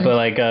mentioned it yet, but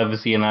like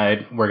Vasi and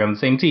I work on the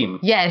same team.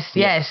 Yes.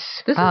 This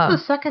is the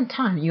second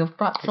time you have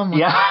brought someone.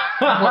 Yeah.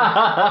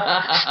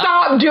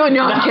 Stop doing.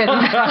 No, I'm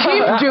kidding.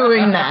 Keep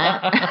doing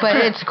that. But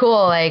it's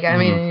cool. Like, I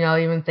mean, you know,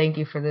 even thank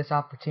you for this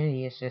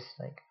opportunity. It's just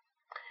like,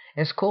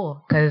 it's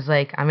cool because,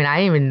 like, I mean, I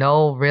didn't even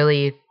know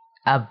really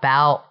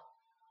about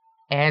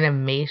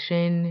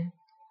animation.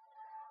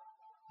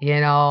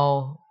 You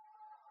know.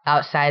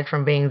 Outside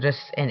from being just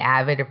an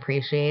avid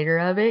appreciator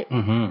of it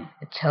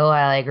until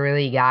I like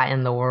really got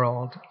in the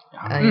world,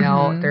 you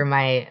know, through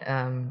my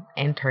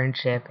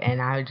internship,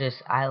 and I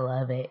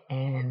love it,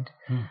 and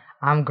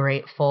I'm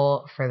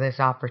grateful for this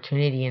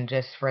opportunity and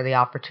just for the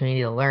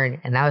opportunity to learn.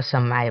 And that was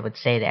something I would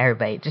say to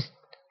everybody: just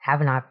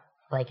have an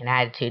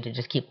attitude to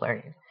just keep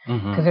learning.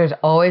 Because there's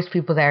always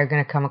people that are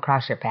going to come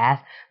across your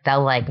path that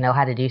like know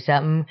how to do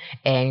something,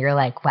 and you're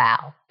like,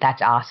 wow,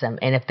 that's awesome.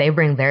 And if they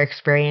bring their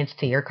experience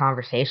to your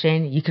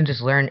conversation, you can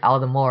just learn all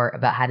the more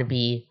about how to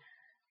be,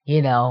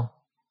 you know,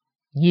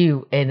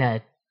 you in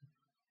a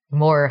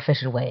more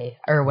efficient way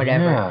or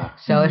whatever. Yeah.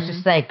 So it's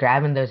just like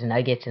grabbing those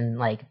nuggets, and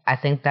like I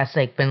think that's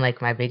like been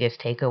like my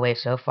biggest takeaway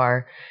so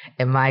far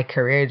in my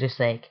career, just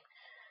like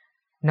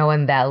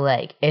knowing that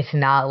like it's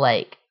not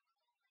like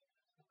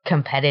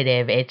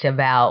competitive, it's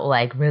about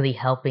like really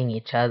helping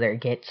each other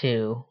get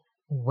to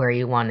where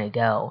you want to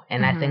go.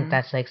 And I think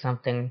that's like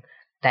something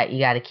that you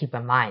got to keep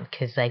in mind,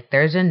 because like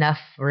there's enough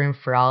room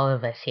for all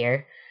of us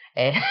here.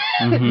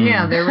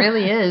 Yeah, there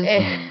really is.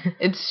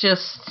 It's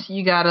just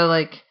you gotta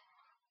like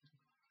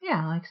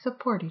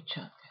support each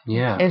other.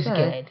 Yeah, it's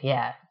good.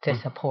 Yeah, to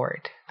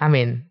support. I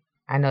mean,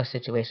 I know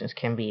situations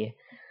can be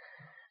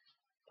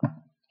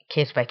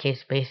case by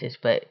case basis,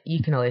 but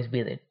you can always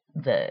be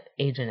the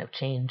agent of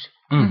change.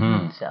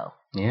 So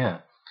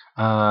yeah,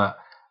 I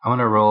want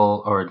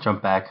to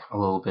jump back a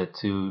little bit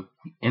to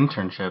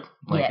internship.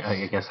 Like, yes.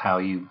 I guess how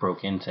you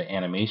broke into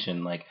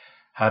animation. Like,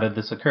 how did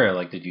this occur?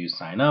 Like, did you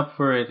sign up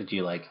for it? Did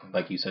you like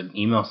you said,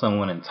 email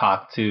someone and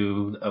talk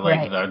to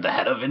the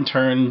head of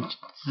internships?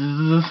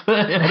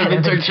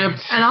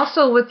 And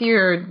also with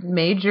your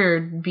major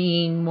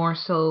being more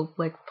so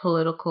like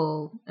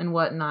political and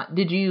whatnot,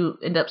 did you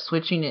end up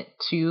switching it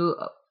to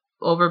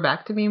over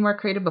back to being more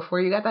creative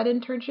before you got that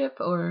internship,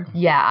 or?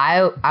 Yeah,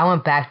 I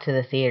went back to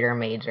the theater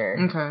major.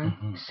 Okay.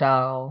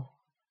 So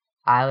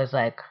I was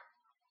like,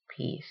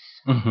 peace.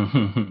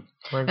 And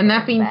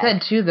that being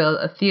said, too, though,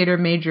 a theater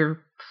major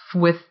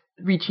with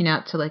reaching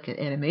out to like an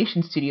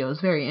animation studio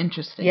is very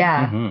interesting.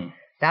 Yeah.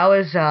 That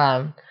was,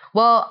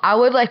 well, I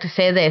would like to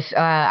say this.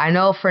 I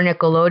know for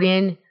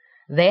Nickelodeon,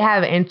 they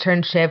have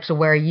internships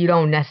where you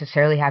don't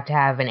necessarily have to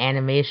have an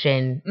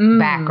animation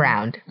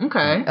background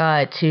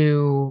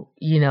to,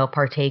 you know,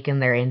 partake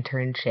in their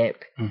internship.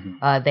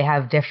 They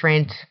have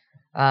different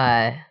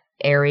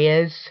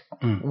areas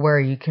where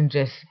you can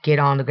just get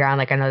on the ground.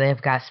 Like I know they've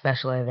got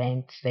special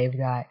events. They've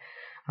got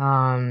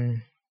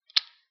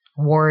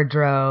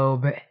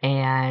wardrobe,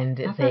 and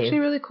that's actually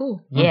really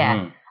cool.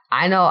 Yeah.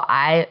 I know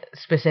I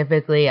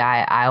specifically,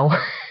 I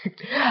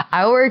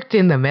worked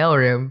in the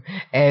mailroom,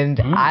 and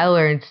I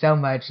learned so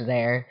much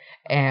there.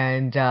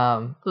 And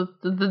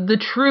the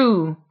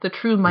true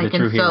Mike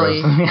and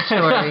Sully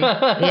story.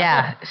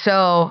 Yeah.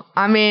 So,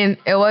 I mean,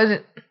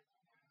 this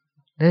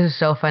is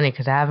so funny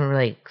because I haven't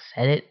really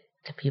said it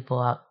to people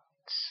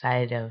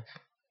outside of.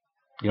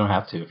 You don't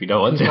have to if you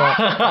don't want to.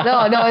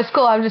 No, it's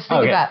cool. I'm just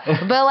thinking about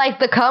it. But, like,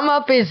 the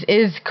come-up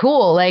is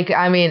cool. Like,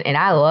 I mean, and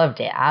I loved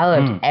it. I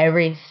loved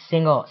every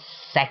single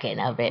second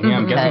of it. Yeah,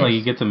 I'm guessing, like,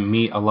 you get to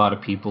meet a lot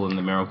of people in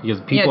the mail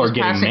because people are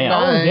getting mail.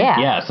 Oh, yeah.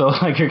 Yeah, so,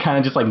 like, you're kind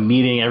of just, like,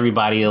 meeting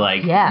everybody,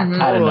 like,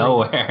 out of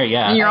nowhere.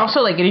 Yeah. And you're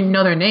also, like, getting to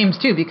know their names,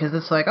 too, because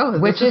it's like, oh,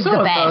 which is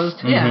the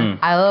best. Yeah.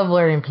 I love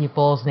learning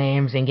people's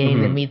names and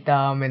getting to meet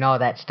them and all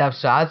that stuff.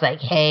 So I was like,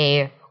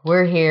 hey,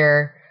 we're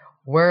here.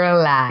 We're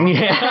alive.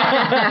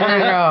 Yeah. You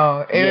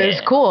know, it was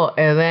cool.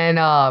 And then,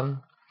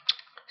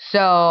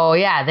 so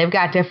yeah, they've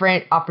got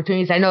different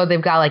opportunities. I know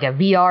they've got like a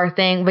VR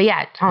thing, but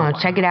yeah,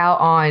 check it out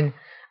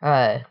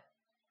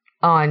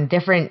on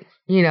different,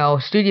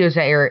 studios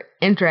that you're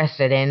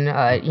interested in,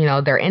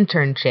 their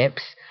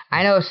internships.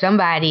 I know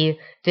somebody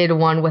did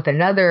one with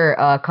another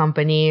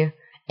company,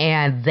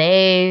 and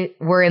they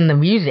were in the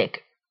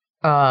music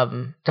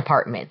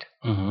department.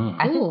 Mm-hmm.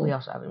 I think we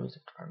also have a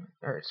music department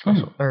or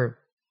special or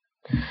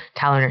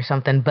talent or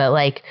something. But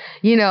like,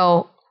 you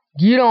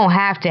don't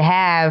have to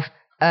have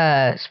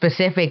a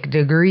specific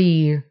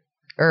degree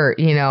or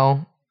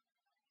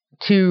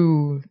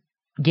to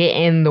get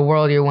in the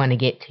world you want to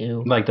get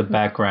to. Like the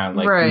background,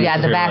 like right. Yeah,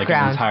 the background,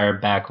 like an entire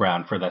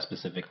background for that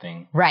specific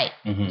thing, right?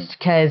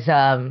 Because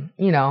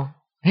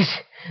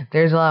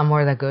there's a lot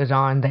more that goes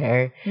on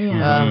there,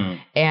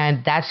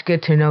 and that's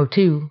good to know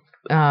too.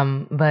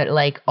 But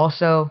like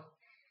also,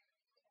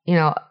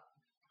 you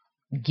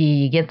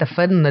get the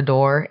foot in the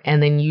door,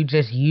 and then you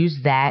just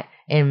use that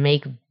and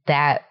make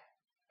that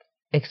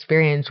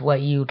experience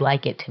what you'd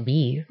like it to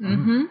be.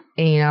 Mm-hmm.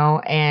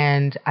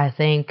 And I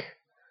think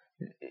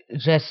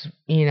just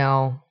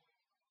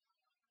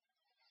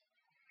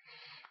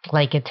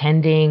like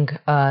attending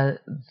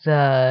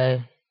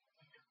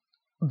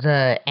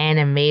the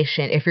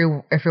animation, if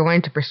you're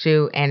wanting to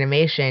pursue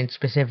animation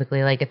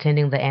specifically, like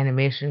attending the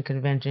animation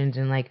conventions,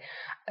 and like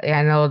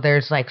I know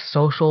there's like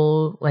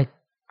social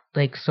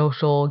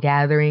social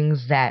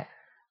gatherings that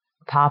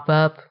pop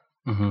up.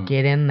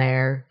 Get in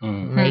there,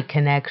 make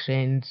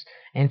connections,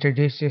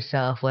 introduce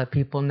yourself, let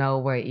people know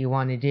what you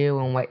want to do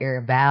and what you're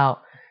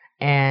about.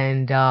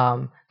 And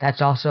that's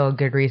also a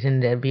good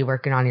reason to be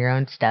working on your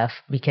own stuff,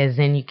 because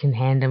then you can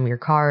hand them your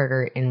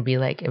card and be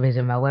like,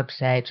 visit my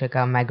website, check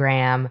out my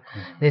gram,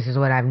 this is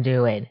what I'm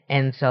doing.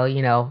 And so,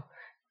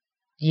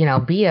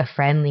 be a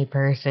friendly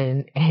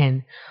person,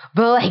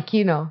 but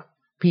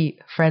be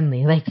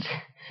friendly, like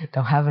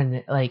don't have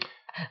an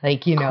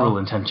cruel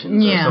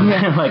intentions, yeah, or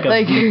something. Like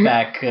a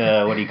feedback.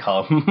 What do you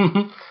call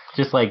them?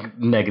 Just like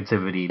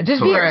negativity.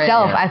 Just be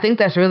yourself. Yeah. I think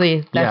that's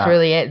really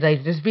it.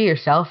 Like, just be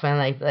yourself, and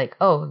like,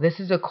 oh, this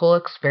is a cool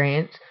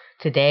experience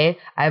today.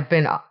 I've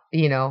been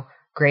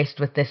graced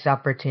with this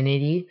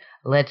opportunity.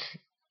 Let's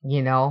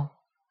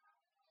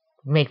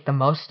make the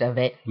most of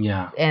it.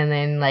 Yeah. And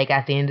then like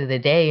at the end of the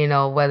day,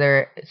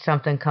 whether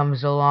something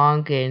comes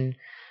along in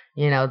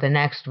the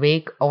next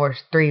week or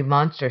 3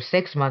 months or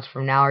 6 months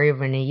from now or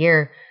even a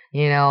year,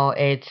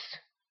 it's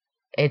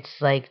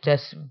like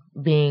just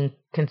being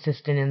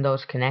consistent in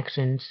those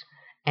connections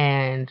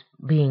and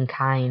being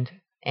kind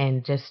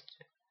and just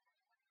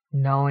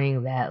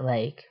knowing that,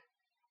 like,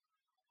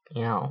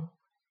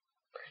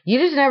 you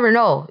just never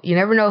know. You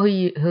never know who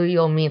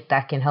you'll meet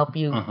that can help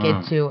you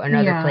get to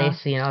another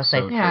place. It's so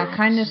like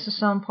kindness is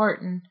so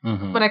important.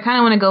 But I kind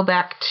of want to go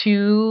back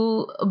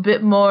to a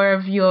bit more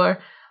of your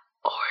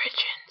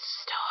origin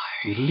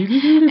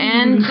story,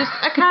 and just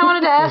I kind of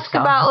wanted to ask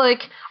about,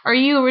 like, are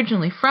you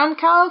originally from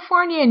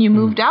California and you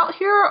moved out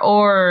here,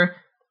 or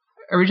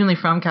originally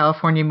from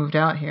California moved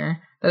out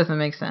here? That doesn't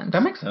make sense.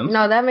 That makes sense.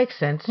 No, that makes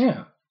sense.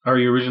 Yeah. Are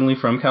you originally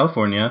from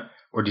California,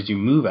 or did you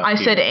move out here?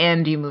 I said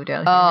and you moved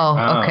out here.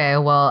 Oh, okay.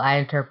 Well, I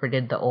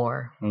interpreted the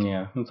or.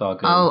 Yeah, it's all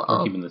good.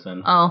 We're keeping this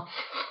in. Oh.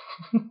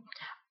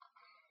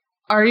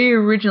 Are you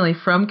originally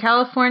from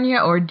California,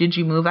 or did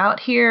you move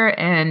out here?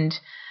 And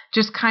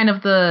just kind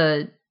of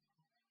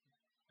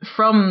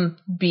from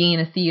being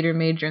a theater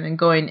major and then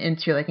going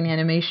into like an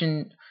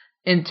animation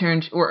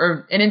intern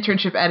or an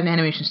internship at an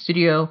animation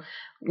studio,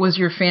 was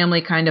your family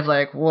kind of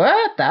like,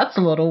 what? That's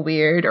a little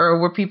weird? Or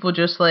were people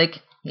just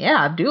like,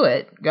 yeah, do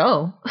it,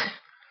 go?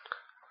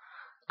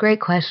 Great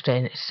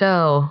question.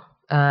 So,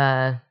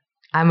 I'm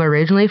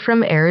originally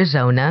from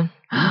Arizona.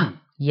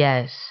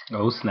 Yes.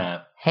 Oh,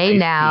 snap. Hey,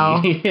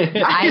 now.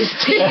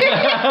 Iced tea.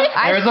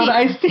 Arizona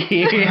iced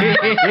tea.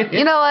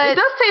 You know what? It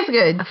does taste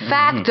good.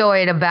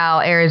 Factoid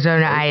about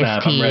Arizona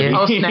iced tea.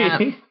 Oh,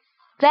 snap.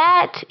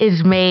 That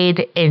is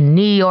made in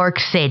New York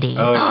City.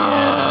 Oh,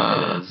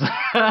 yeah, it is.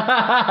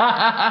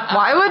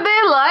 Why would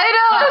they lie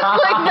to us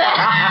like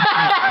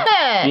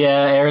that?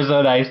 Yeah,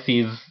 Arizona iced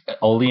tea is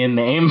only in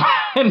name.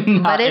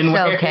 But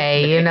it's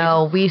okay.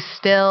 We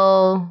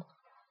still...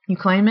 You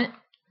claim it?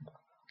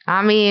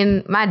 I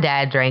mean, my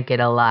dad drank it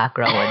a lot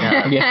growing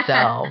up,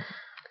 so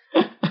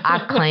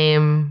I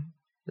claim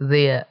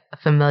the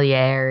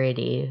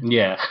familiarity.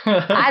 Yeah.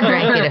 I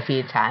drank it a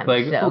few times.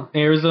 Like, so.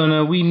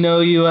 Arizona, we know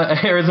you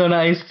Arizona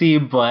iced tea,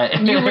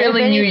 but... You're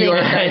really New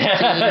York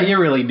iced tea. You're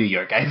really New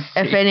York iced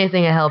tea. If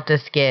anything, it helped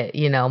us get,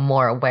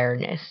 more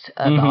awareness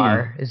of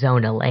our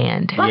Zona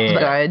land. That's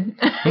good.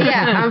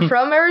 Yeah, I'm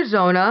from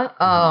Arizona,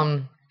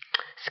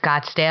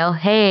 Scottsdale.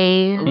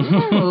 Hey.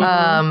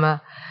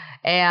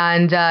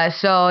 And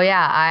so,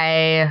 yeah,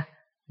 I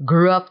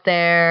grew up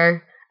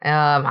there.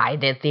 I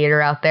did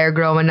theater out there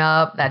growing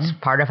up. That's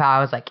part of how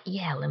I was like,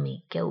 yeah, let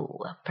me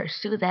go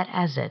pursue that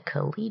as a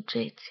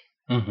collegiate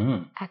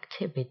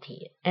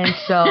activity. And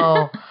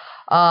so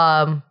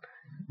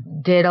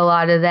did a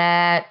lot of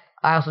that.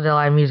 I also did a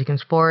lot of music and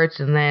sports.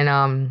 And then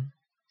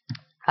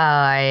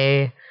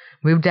I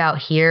moved out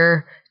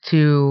here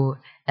to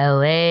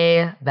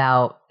LA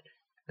about,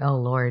 oh,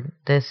 Lord,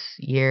 this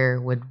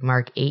year would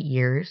mark 8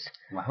 years.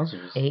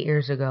 Wowzers. 8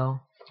 years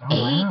ago. Oh,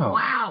 wow.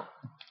 Wow.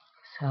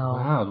 So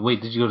wow.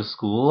 Wait, did you go to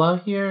school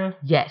out here?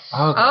 Yes.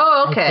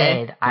 Oh, okay.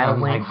 I did. I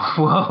went. Like,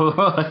 whoa.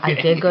 Okay. I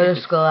did go to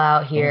school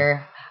out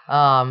here.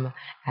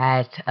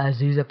 At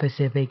Azusa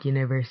Pacific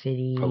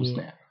University. Oh,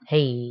 snap.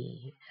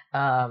 Hey.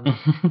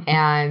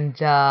 And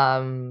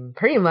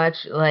pretty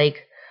much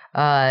like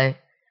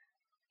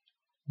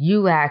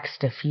you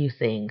asked a few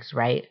things,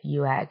 right?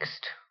 You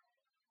asked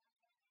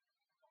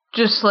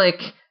just like,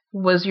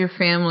 was your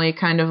family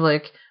kind of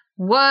like,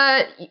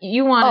 what,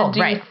 you want to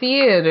do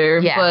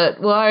theater,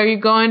 but why are you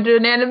going to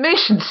an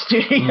animation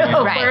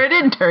studio for an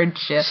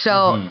internship?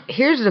 So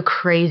here's the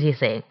crazy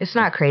thing. It's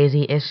not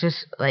crazy. It's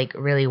just like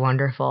really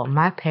wonderful.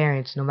 My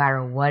parents, no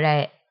matter what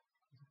I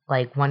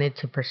like wanted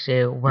to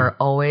pursue, were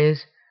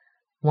always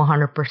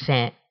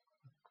 100%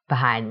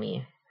 behind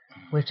me,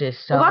 which is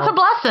so. Well, that's a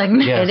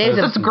blessing. Yes,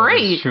 it's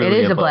great. It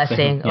is a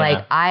blessing. Yeah.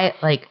 Like I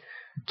like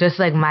just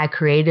like my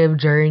creative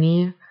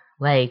journey,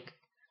 like.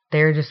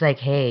 They're just like,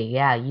 hey,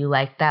 yeah, you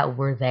like that?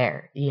 We're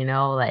there, you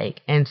know?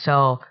 Like, and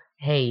so,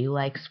 hey, you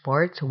like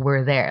sports?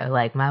 We're there.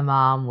 Like, my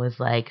mom was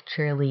like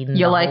cheerleading.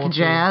 You like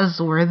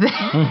jazz? We're there.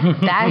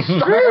 That's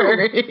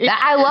true.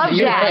 I love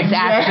jazz,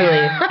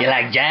 actually. You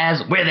like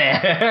jazz? We're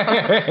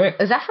there.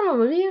 Is that from a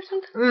movie or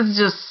something? It's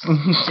just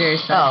Jerry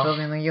Seinfeld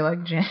being like, you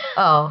like jazz?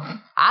 Oh,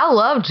 I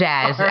love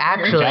jazz,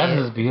 actually. Jazz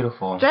is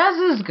beautiful. Jazz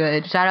is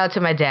good. Shout out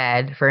to my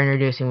dad for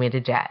introducing me to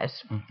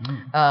jazz.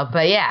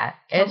 But yeah,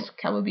 it's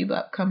Cowboy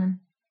Bebop coming.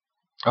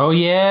 Oh,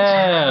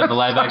 yeah. The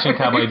live-action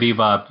Cowboy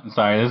Bebop.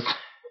 Sorry.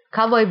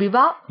 Cowboy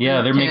Bebop?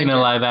 Yeah, they're making a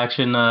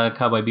live-action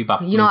Cowboy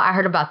Bebop. You know, I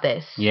heard about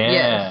this. Yeah.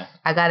 Yes.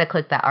 I got to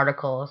click that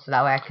article so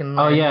that way I can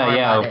learn more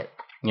about it.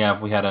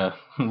 Yeah, we had a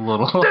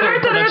little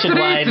production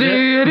line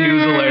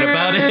news alert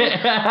about it.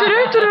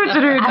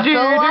 I feel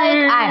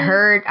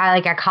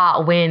like I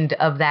caught wind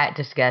of that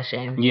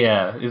discussion.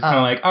 Yeah, it's kind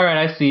of like, all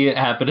right, I see it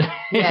happening.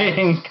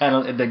 Yes. Kind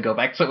of, and then go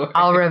back to it.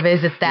 I'll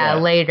revisit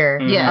that later.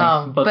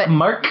 Yeah,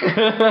 bookmark.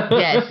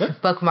 Yes,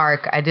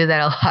 bookmark. I do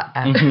that a lot,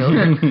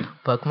 actually.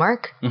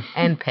 Bookmark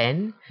and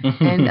pen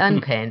and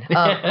unpin.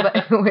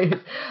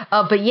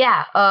 But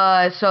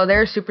yeah, so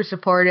they're super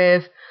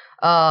supportive.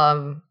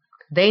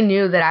 They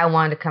knew that I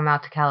wanted to come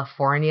out to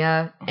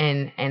California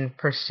and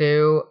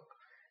pursue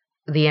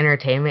the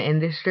entertainment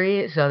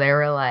industry. So they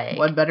were like,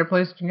 what better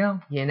place to go?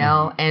 You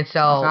know? And so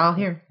all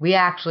here. We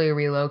actually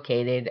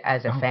relocated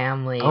as a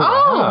family. Oh,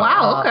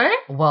 wow. Okay.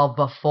 Well,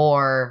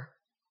 before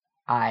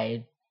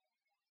I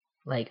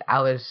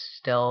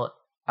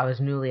was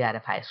newly out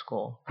of high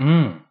school.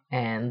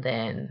 And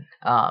then,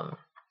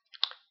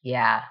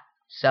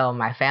 so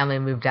my family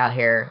moved out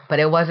here, but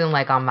it wasn't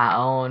like on my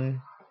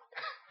own.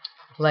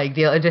 Like,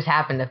 deal, it just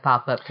happened to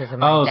pop up because of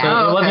my dad.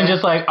 So it wasn't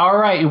just like, all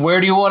right, where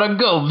do you want to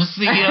go?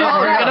 See, we're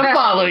going to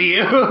follow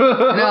you.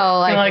 No,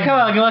 like... You're like,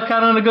 oh, you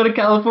kind of want to go to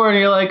California.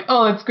 You're like,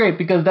 oh, that's great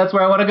because that's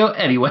where I want to go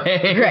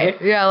anyway. Right.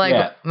 Yeah,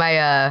 like,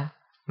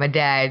 my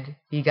dad,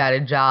 he got a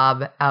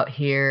job out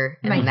here,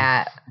 and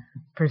that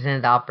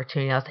presented the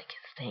opportunity. I was like,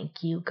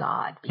 thank you,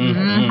 God, because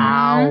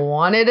I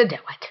wanted to do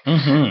it.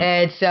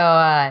 And so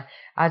I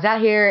was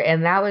out here,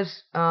 and that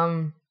was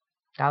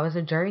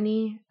a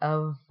journey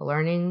of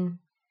learning,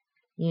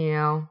 you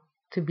know,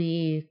 to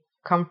be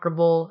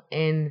comfortable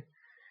in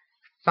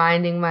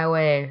finding my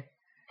way.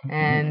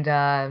 And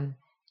the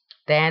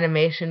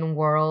animation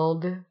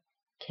world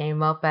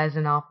came up as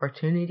an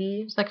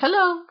opportunity. It's like,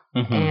 hello.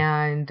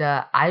 And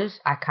I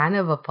kind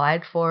of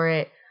applied for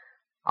it,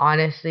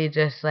 honestly,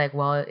 just like,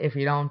 well, if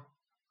you don't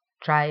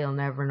try, you'll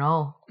never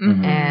know.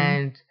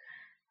 And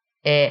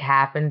it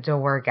happened to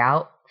work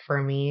out for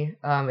me.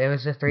 It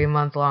was a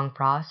 3-month-long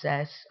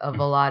process of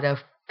a lot of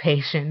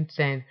patience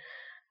and,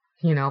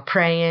 you know,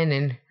 praying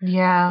and,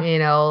 you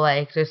know,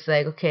 like, just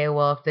like, okay,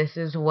 well, if this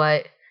is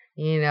what,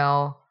 you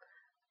know,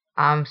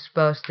 I'm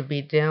supposed to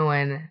be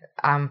doing,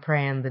 I'm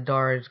praying the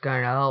door is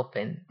going to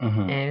open.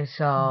 And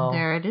so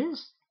there it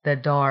is. The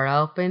door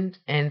opened,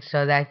 and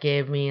so that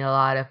gave me a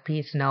lot of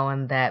peace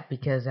knowing that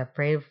because I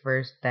prayed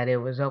first that it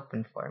was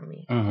open for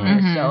me.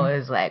 And so it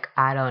was like,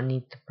 I don't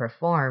need to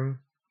perform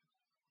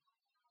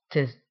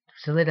to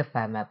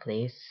solidify my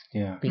place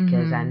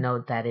because I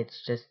know that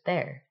it's just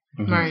there.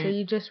 So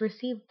you just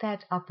receive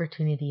that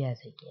opportunity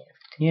as a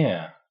gift.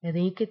 Yeah. And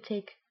then you could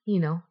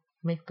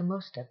make the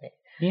most of it.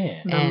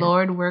 Yeah. The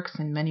Lord works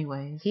in many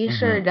ways. He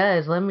sure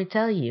does, let me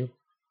tell you.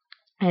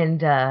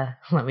 And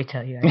let me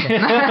tell you, I guess.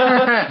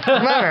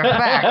 Matter of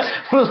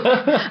fact,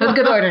 let's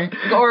get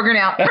organ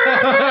out.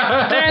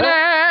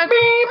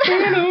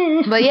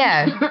 But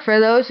yeah, for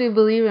those who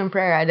believe in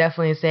prayer, I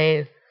definitely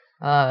say,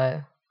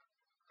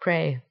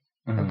 pray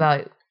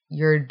about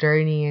your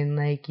journey and,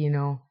 like, you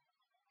know,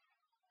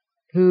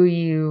 who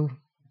you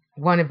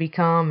want to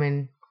become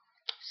and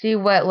see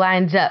what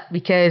lines up.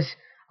 Because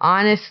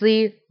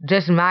honestly,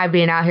 just my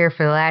being out here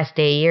for the last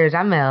 8 years,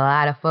 I met a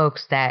lot of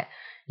folks that,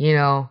 you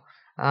know,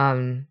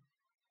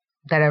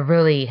 that have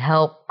really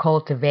helped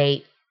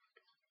cultivate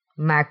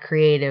my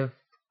creative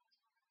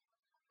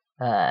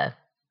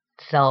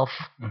self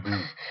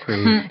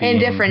in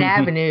different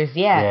avenues.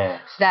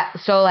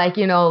 So like,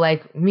 you know,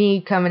 like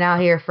me coming out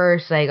here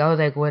first, like I was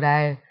like, would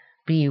I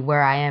be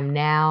where I am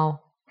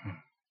now,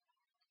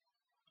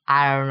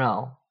 I don't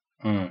know.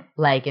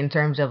 Like, in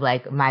terms of,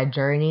 like, my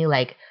journey,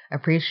 like,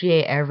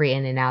 appreciate every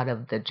in and out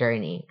of the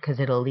journey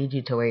because it'll lead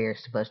you to where you're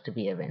supposed to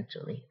be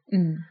eventually.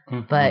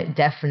 But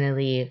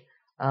definitely,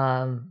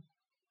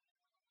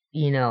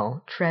 you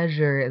know,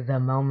 treasure the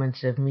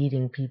moments of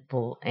meeting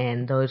people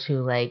and those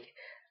who, like,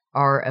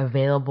 are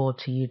available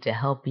to you to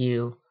help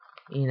you,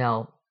 you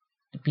know,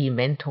 be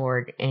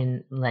mentored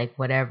in, like,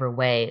 whatever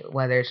way,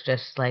 whether it's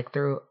just, like,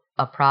 through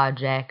a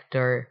project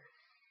or,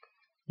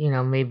 you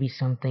know, maybe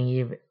something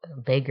even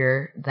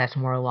bigger that's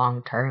more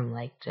long term,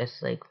 like,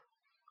 just, like,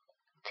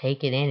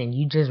 take it in, and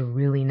you just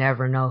really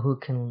never know who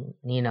can,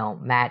 you know,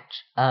 match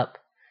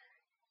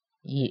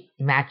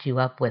you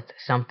up with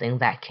something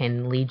that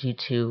can lead you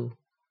to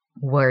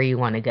where you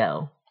want to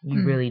go.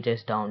 You really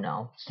just don't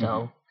know.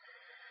 So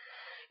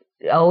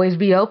always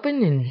be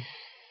open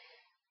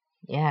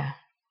and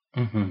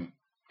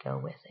go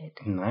with it.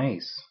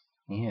 Nice.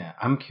 Yeah,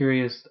 I'm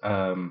curious.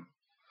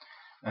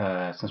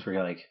 Since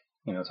we're, like,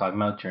 you know, talking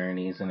about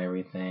journeys and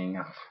everything,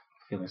 I'm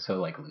feeling so,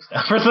 like, loose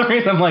out for some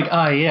reason. I'm like,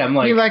 oh yeah, I'm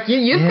like, you're like,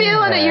 you're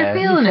feeling it. You're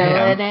feeling it.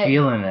 I'm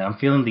feeling it. I'm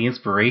feeling the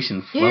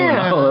inspiration flowing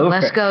all over.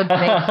 Let's go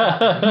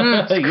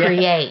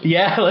create.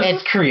 Yeah,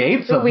 let's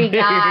create something. We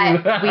got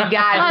it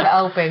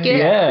open.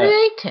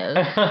 Get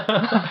creative.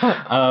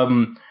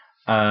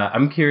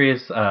 I'm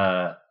curious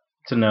to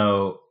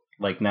know,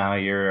 like, now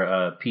you're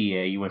a PA.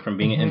 You went from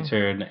being an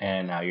intern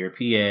and now you're a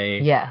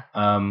PA. Yeah.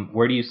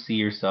 Where do you see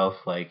yourself,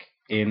 like,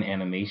 in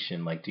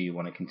animation? Like, do you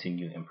want to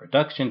continue in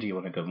production? Do you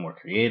want to go more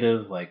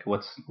creative? Like,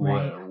 what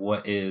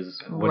do you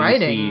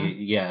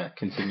see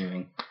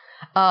continuing?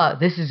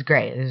 This is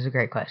great. This is a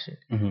great question.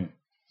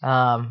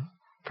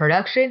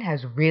 Production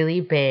has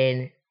really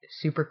been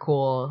super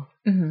cool.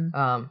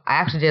 I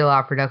actually did a lot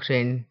of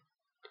production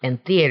in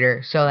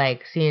theater, so,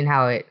 like, seeing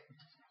how it,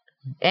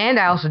 and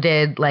I also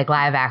did, like,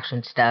 live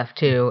action stuff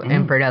too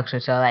in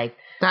production, so, like,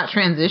 that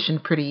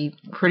transitioned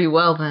pretty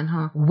well then,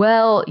 huh?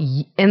 Well,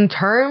 in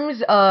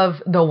terms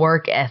of the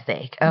work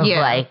ethic of,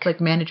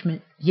 like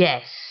management.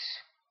 Yes.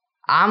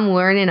 I'm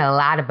learning a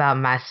lot about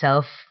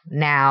myself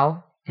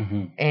now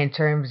in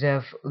terms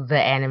of the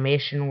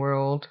animation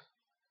world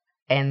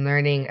and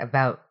learning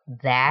about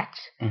that,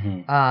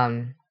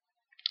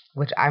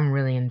 which I'm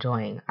really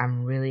enjoying.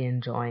 I'm really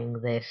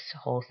enjoying this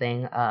whole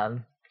thing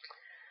of,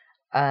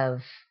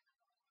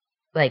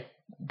 like,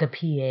 the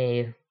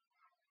PA,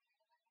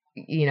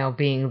 you know,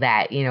 being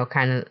that, you know,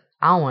 kind of,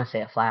 I don't want to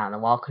say a fly on the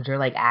wall because you're,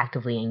 like,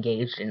 actively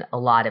engaged in a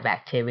lot of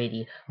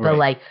activity, but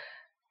like,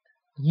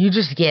 you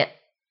just get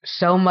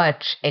so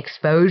much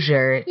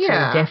exposure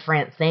to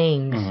different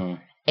things.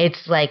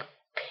 It's like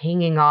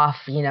pinging off,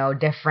 you know,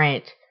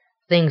 different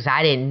things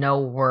I didn't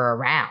know were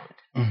around,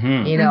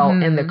 you know,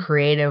 in the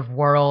creative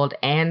world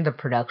and the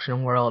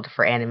production world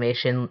for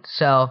animation.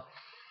 So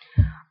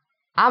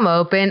I'm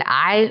open.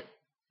 I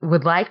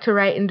would like to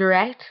write and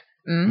direct.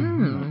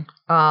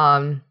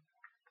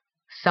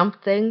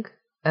 Something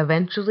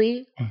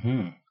eventually.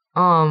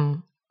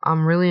 I'm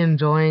really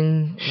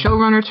enjoying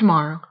showrunner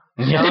tomorrow.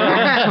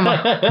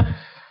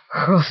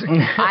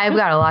 I've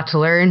got a lot to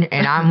learn,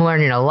 and I'm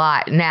learning a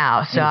lot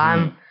now. So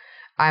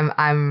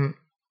I'm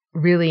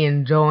really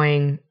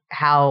enjoying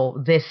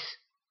how this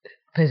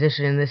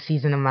position in this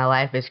season of my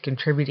life is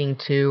contributing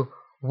to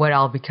what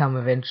I'll become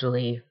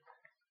eventually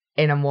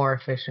in a more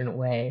efficient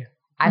way.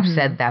 I've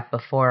said that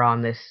before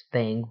on this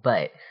thing,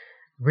 but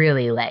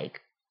really,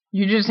 like,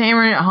 you're just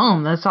hammering it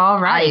home. That's all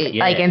right.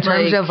 Like in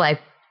terms of,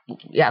 like,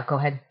 yeah, go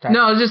ahead. Sorry.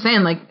 No, I was just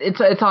saying, like,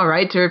 it's all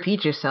right to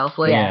repeat yourself.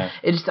 Like,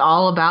 it's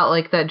all about,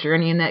 like, that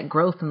journey and that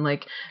growth. And,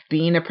 like,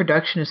 being a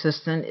production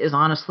assistant is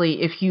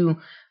honestly, if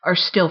you are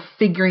still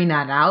figuring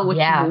that out,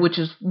 which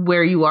is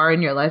where you are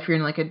in your life, you're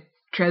in, like, a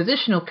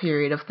transitional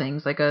period of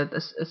things, like a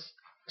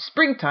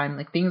springtime,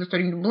 like, things are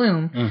starting to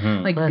bloom.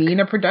 Like, being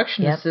a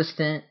production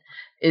assistant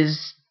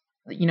is,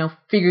 you know,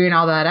 figuring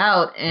all that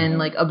out and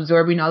like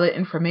absorbing all that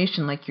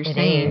information, like you're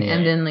saying,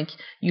 and then, like,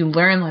 you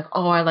learn, like,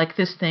 oh, I like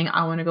this thing,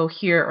 I want to go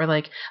here, or,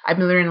 like, I've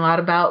been learning a lot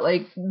about,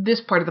 like,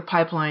 this part of the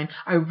pipeline,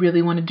 I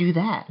really want to do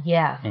that.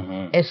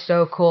 It's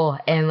so cool.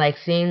 And, like,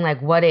 seeing,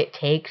 like, what it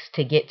takes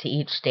to get to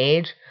each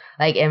stage,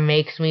 like, it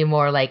makes me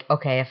more like,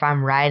 okay, if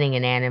I'm writing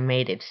an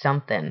animated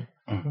something,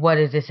 what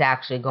is this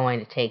actually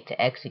going to take to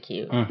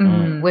execute?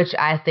 Which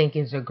I think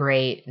is a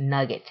great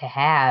nugget to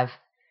have,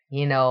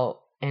 you know,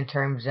 in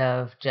terms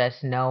of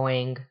just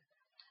knowing,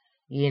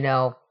 you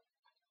know,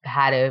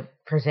 how to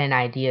present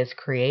ideas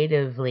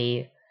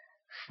creatively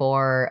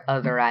for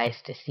other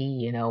eyes to see,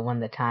 you know, when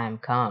the time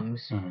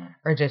comes,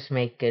 or just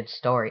make good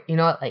story. You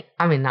know, like,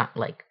 I mean, not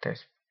like I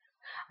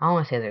don't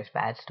want to say there's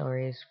bad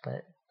stories,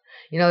 but,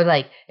 you know,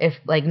 like, if,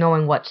 like,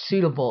 knowing what's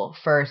suitable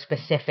for a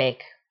specific,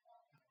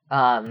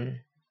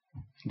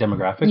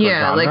 demographic,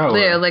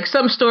 like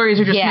some stories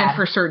are just meant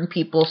for certain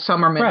people,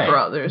 some are meant for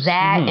others.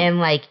 That and,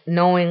 like,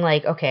 knowing,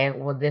 like, okay,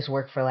 would this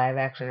work for live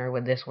action or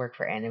would this work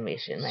for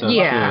animation? Like,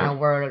 what kind of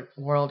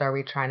world are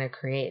we trying to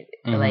create?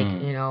 Like,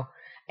 you know,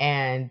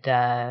 and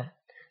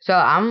so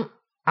I'm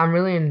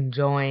really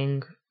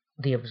enjoying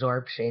the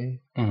absorption.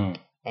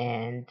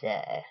 And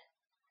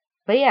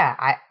but yeah,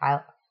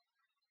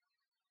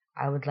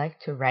 I would like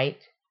to write.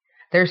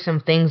 There's some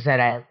things that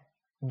I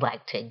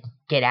like to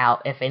get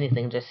out, if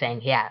anything, just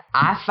saying, yeah,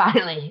 I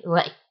finally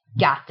like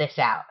got this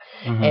out.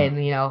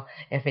 And, you know,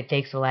 if it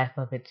takes a life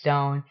of its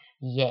own,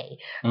 yay.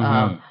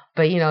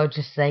 But, you know,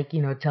 just like,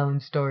 you know, telling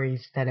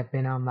stories that have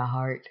been on my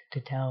heart to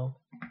tell.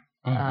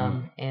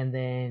 And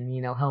then,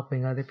 you know,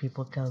 helping other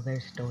people tell their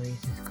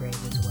stories is great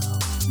as well.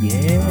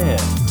 Yeah.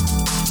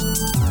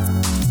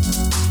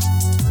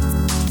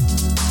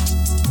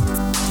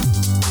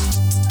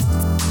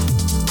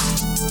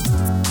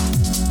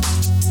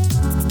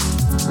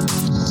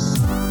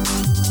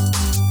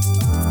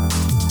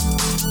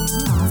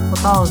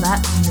 With all of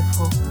that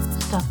wonderful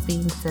stuff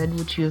being said,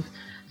 which you've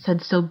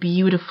said so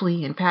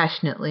beautifully and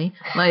passionately,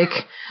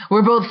 like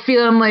we're both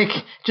feeling like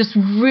just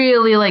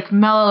really like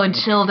mellow and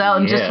chilled out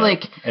and just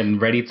like and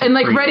ready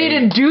to ready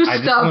to do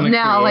stuff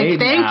now. Like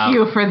thank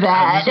you for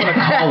that. I just want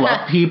to call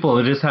up people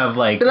and just have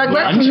like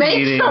let's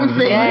make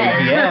something.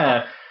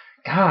 Yeah.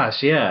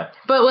 Gosh, yeah.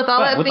 But with all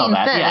that being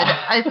said,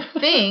 I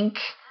think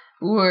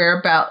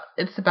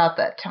it's about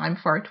that time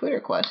for our Twitter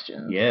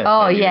questions. Yes.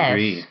 Oh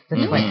yes.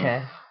 The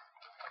Twitter.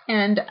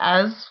 And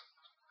as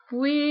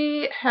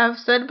we have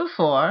said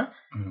before,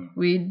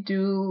 we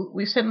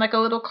send like a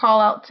little call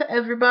out to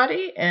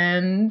everybody,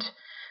 and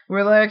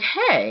we're like,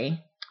 hey,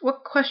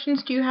 what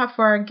questions do you have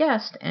for our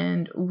guest?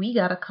 And we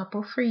got a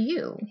couple for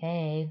you.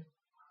 Hey.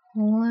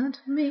 Let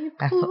me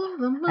pull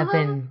them up. I've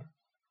been,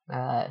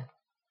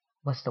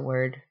 what's the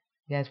word?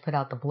 You guys put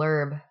out the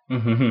blurb.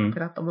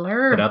 Put out the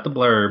blurb. Put out the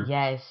blurb.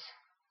 Yes.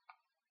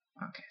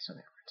 Okay, so there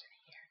words in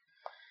here.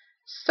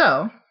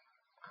 So,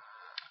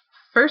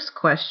 first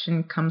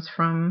question comes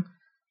from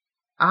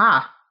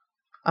a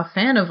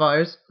fan of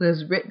ours who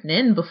has written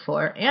in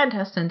before and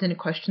has sent in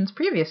questions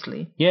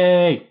previously.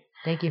 Yay!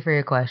 Thank you for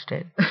your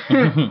question.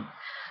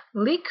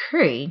 Lee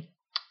Cree,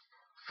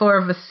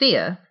 for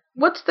Vasia,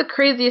 what's the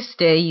craziest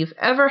day you've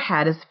ever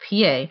had as a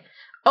PA?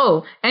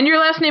 Oh, and your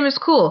last name is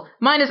cool.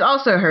 Mine is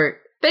also Hurt.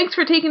 Thanks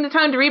for taking the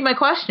time to read my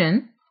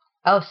question.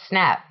 Oh,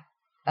 snap.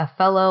 A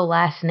fellow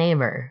last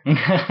namer.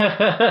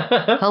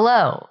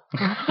 Hello.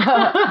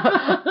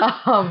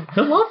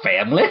 Hello,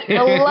 family.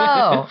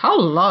 Hello.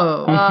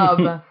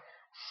 Hello.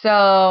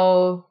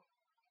 So,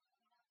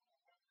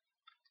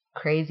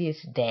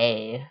 craziest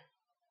day.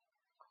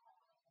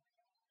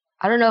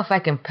 I don't know if I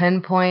can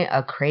pinpoint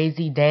a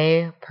crazy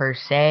day per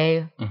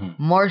se.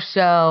 More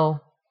so,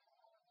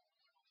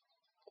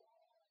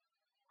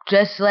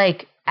 just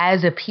like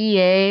as a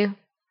PA,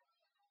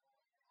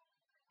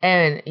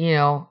 and, you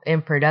know,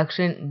 in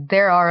production,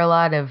 there are a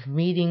lot of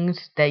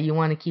meetings that you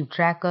want to keep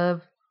track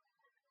of.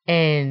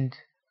 And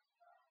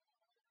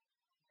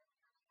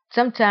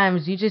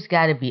sometimes you just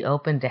got to be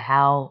open to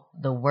how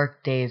the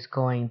workday is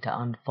going to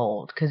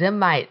unfold. Because it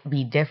might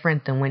be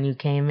different than when you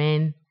came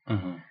in.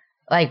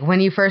 Like, when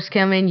you first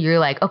come in, you're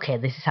like, okay,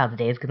 this is how the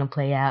day is going to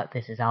play out.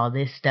 This is all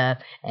this stuff.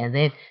 And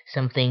then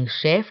some things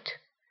shift.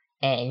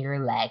 And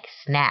you're like,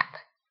 snap.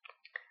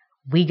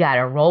 We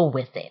gotta roll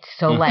with it.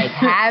 So, like,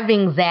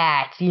 having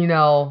that, you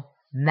know,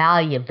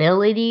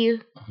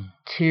 malleability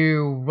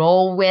to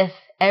roll with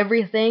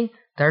everything,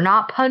 they're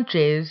not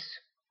punches.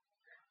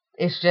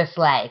 It's just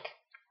like,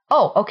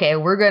 oh, okay,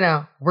 we're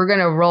gonna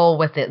roll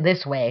with it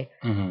this way.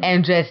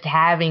 And just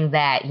having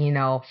that, you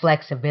know,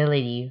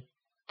 flexibility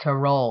to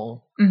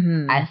roll,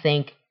 I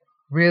think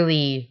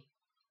really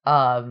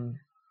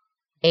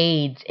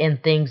aids in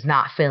things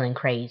not feeling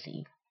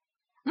crazy.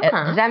 Okay.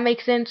 Does that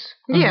make sense?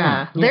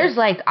 Yeah. There's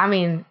like, I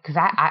mean, because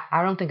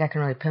I don't think I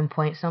can really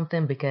pinpoint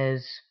something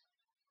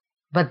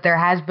but there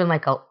has been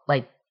like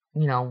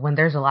you know, when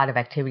there's a lot of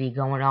activity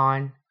going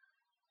on,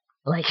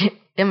 like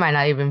it might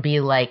not even be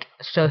like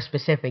so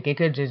specific. It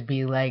could just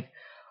be like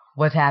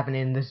what's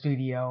happening in the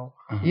studio,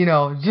 you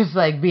know, just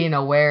like being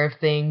aware of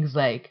things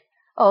like,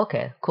 oh,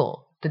 okay,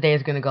 cool. The day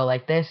is going to go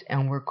like this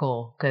and we're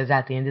cool because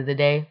at the end of the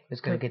day, it's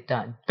going to get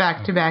done.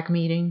 Back-to-back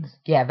meetings.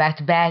 Yeah,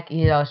 back-to-back.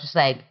 You know, it's just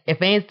like,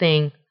 if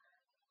anything,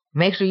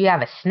 make sure you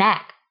have a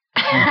snack.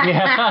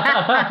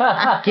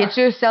 Get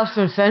yourself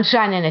some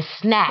sunshine and a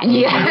snack.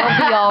 Yeah.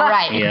 You'll be all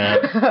right.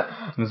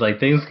 Yeah. It's like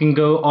things can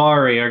go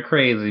awry or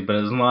crazy, but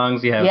as long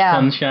as you have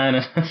sunshine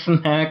and a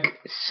snack.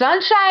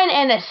 Sunshine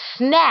and a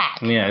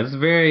snack. Yeah, it's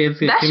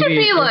that should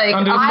be like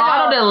a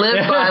motto to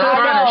live by.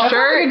 On a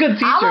shirt. A good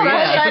teacher.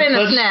 Sunshine and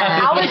a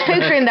snack. I was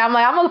picturing that. I'm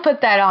like, I'm going to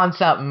put that on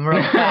something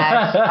real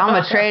fast. I'm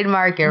going to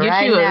trademark it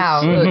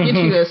now. Get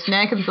you a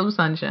snack and some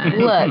sunshine.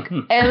 Look,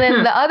 and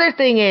then the other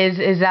thing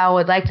is I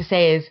would like to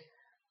say is,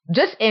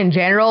 just in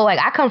general, like,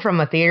 I come from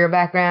a theater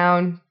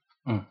background.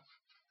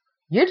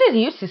 You're just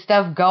used to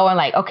stuff going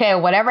like, okay,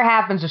 whatever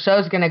happens, the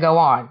show's going to go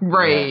on.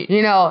 Right.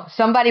 You know,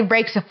 somebody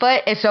breaks a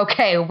foot, it's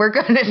okay. We're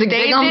going to stage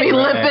They're going to be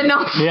limping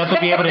up. You have to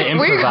be able to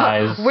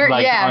improvise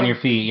on your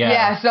feet. Yeah.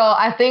 Yeah, so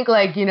I think,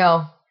 like, you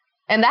know,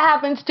 and that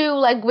happens too,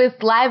 like,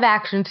 with live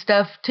action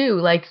stuff too.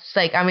 Like, it's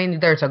like, I mean,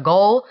 there's a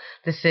goal.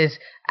 This is,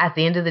 at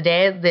the end of the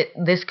day, that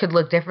this could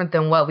look different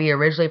than what we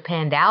originally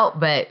panned out,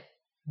 but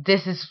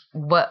this is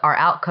what our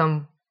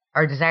outcome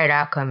our desired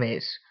outcome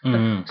is.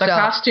 The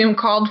costume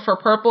called for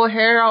purple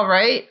hair, all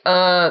right.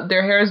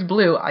 Their hair is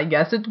blue. I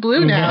guess it's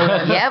blue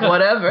now. Yeah,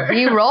 whatever.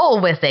 We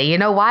roll with it. You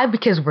know why?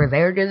 Because we're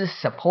there to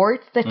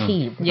support the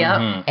team.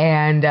 Yep.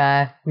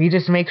 And we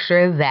just make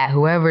sure that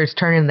whoever's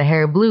turning the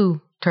hair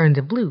blue turns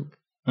it blue.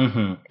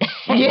 And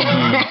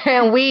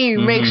we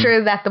make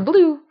sure that the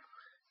blue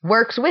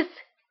works with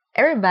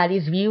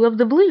everybody's view of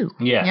the blue.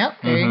 Yeah. Yep.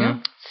 There you go.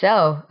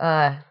 So,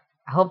 I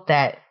hope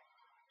that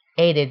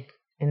aided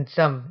in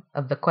some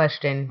of the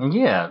question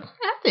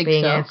I think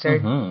being so.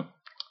 answered.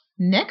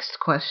 Next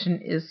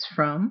question is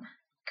from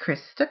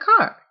Krista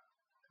Carr.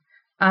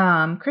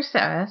 Krista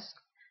asked,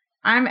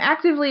 I'm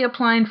actively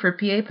applying for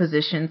PA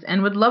positions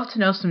and would love to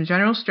know some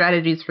general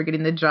strategies for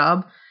getting the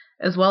job,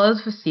 as well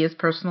as Vasia's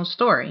personal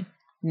story.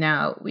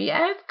 Now, we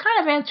have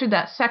kind of answered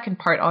that second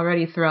part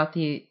already throughout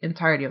the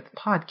entirety of the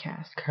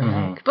podcast.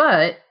 Correct.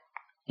 But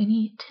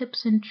any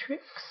tips and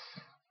tricks?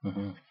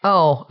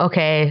 Oh,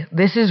 okay.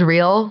 This is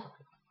real.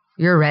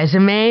 Your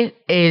resume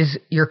is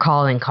your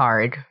calling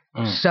card.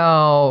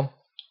 So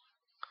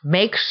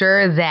make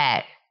sure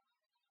that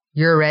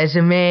your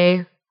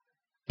resume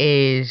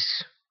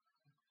is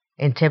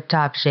in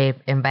tip-top shape.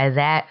 And by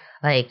that,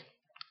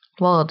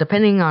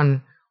 depending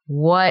on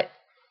what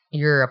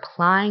you're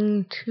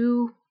applying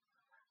to,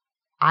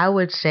 I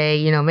would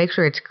say, make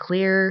sure it's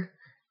clear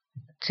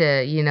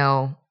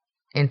to,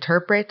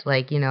 interpret,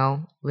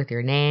 with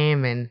your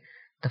name and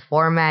the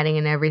formatting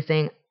and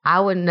everything. I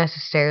wouldn't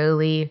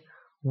necessarily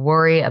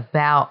worry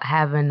about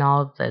having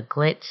all the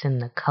glitz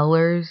and the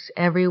colors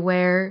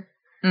everywhere.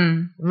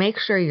 Make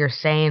sure you're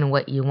saying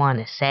what you want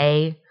to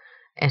say,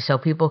 and so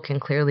people can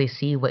clearly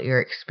see what your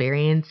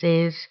experience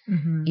is.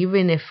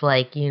 Even if,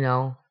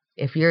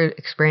 if your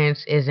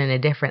experience isn't a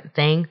different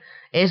thing,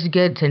 it's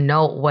good to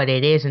know what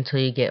it is until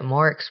you get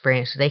more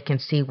experience so they can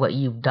see what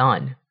you've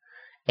done.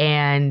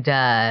 And,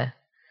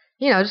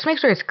 just make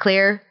sure it's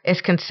clear,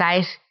 it's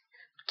concise.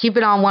 Keep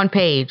it on one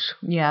page.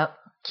 Yep.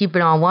 Keep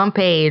it on one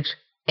page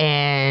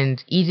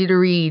and easy to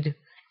read.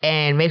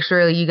 And make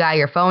sure you got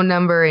your phone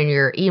number and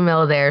your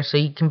email there so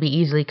you can be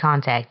easily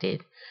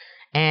contacted.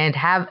 And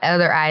have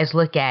other eyes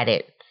look at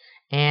it.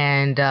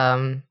 And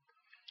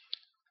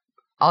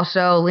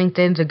also,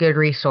 LinkedIn's a good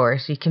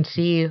resource. You can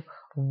see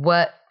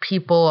what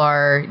people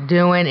are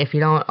doing. If you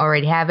don't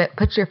already have it,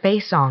 put your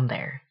face on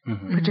there.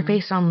 Put your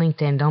face on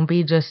LinkedIn. Don't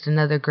be just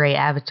another gray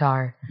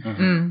avatar.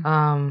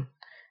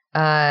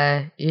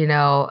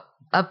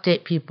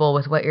 Update people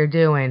with what you're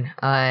doing.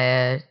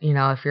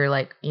 If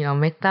you're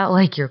make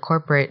that your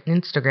corporate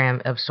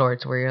Instagram of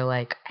sorts where you're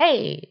like,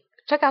 hey,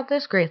 check out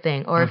this great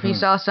thing. Or if you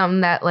saw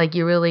something that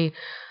you really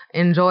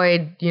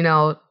enjoyed,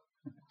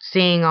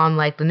 seeing on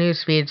the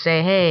newsfeed,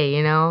 say, hey,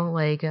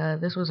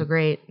 this was a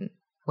great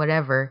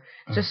whatever,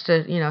 just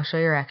to, show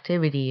your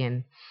activity.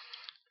 And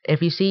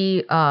if you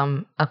see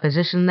a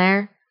position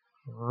there,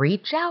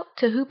 reach out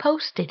to who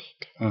posted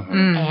it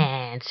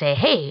and say,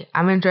 hey,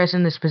 I'm interested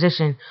in this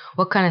position.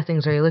 What kind of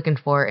things are you looking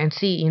for? And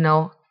see,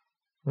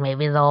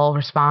 maybe they'll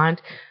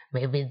respond.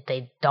 Maybe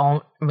they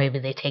don't. Maybe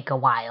they take a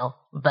while.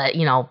 But,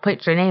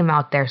 put your name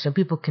out there so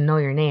people can know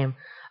your name.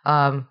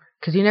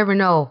 Because you never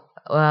know.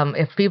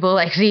 If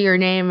people see your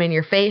name and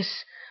your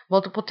face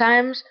multiple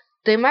times,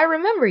 they might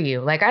remember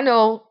you. I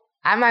know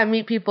I might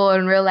meet people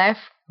in real life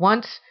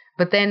once,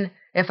 but then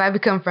if I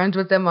become friends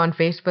with them on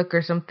Facebook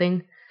or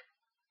something,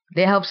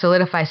 they help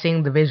solidify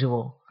seeing the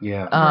visual.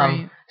 Yeah.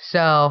 Right.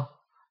 So,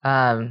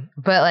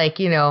 but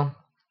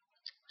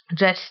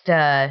just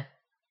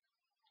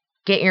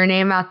get your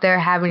name out there,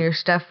 having your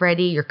stuff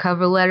ready. Your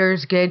cover letter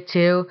is good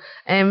too,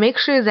 and make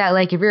sure that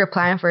if you're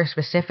applying for a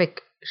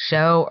specific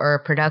show or a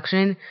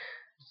production,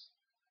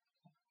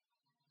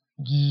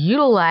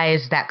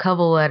 utilize that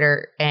cover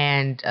letter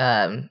and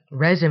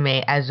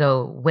resume as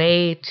a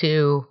way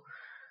to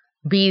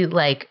be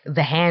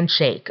the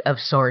handshake of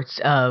sorts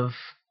of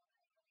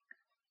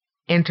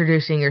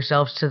introducing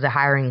yourselves to the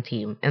hiring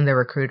team and the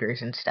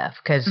recruiters and stuff,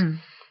 because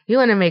you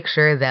want to make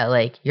sure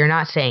that you're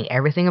not saying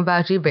everything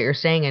about you, but you're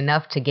saying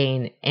enough to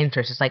gain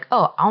interest. It's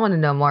oh, I want to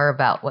know more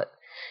about what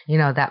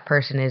that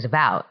person is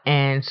about.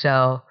 And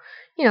so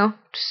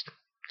just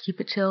keep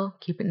it chill,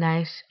 keep it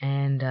nice,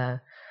 and I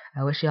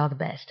wish you all the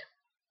best.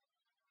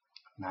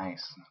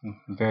 Nice.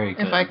 Very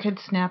good. If I could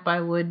snap,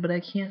 I would, but I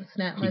can't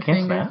snap my You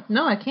can't fingers. snap?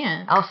 No, I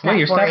can't. I'll snap. Wait,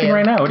 you're snapping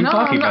right now. What are you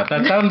talking about?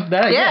 That sounds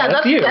that's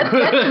you. That's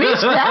me.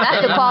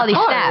 That's a quality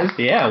snap.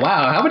 Yeah,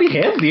 wow. How many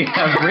hands do you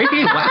have,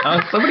 Brady?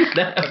 Wow, somebody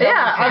snaps.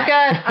 Yeah,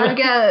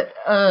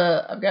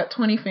 I've got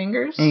 20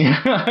 fingers.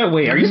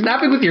 Wait, are you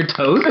snapping with your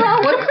toes?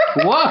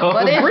 Whoa,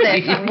 what is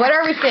Brady. this? What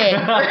are we saying?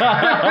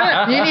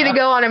 You need to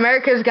go on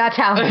America's Got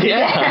Talent.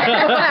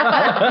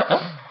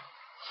 Yeah.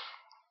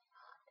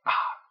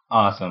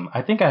 Awesome.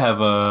 I think I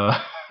have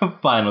a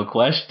final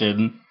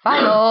question.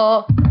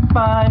 Final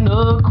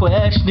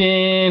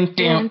question.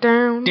 Down.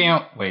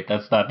 Wait,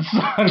 that's not the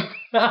song.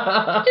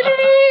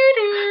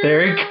 There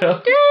we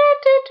go.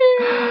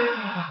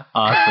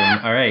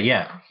 Awesome. All right,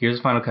 yeah. Here's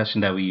the final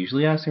question that we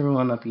usually ask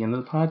everyone at the end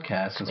of the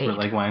podcast, since we're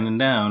like winding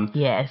down.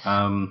 Yes.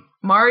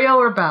 Mario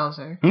or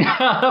Bowser?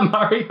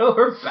 Mario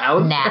or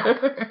Bowser? Now,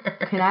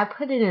 can I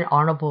put in an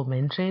honorable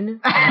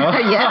mention?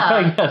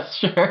 Yeah. Yes,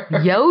 sure.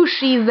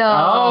 Yoshi, though.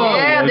 Oh,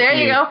 yeah, Yoshi. There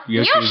you go.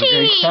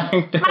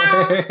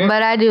 Yoshi!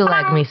 But I do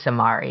like me some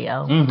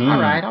Mario. Mm-hmm.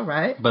 All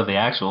right. But the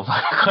actual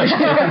question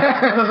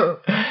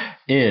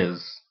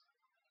is...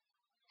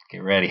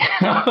 Get ready.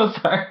 I'm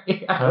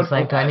sorry. I was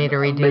like, do I need to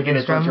redo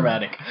this drum? So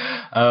dramatic.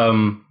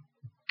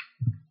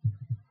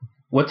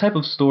 What type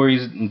of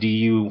stories do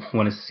you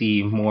want to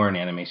see more in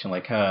animation?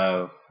 Like,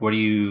 what are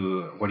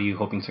you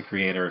hoping to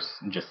create or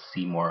just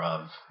see more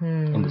of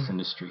in this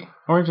industry,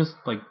 or just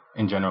like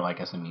in general, I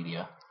guess, in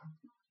media?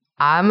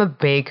 I'm a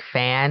big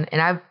fan,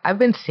 and I've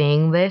been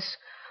seeing this,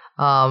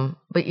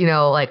 but you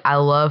know, like I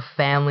love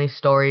family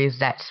stories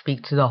that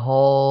speak to the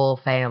whole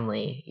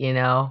family, you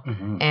know,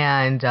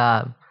 and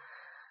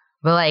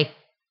but like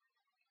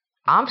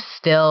I'm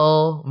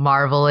still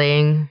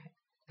marveling.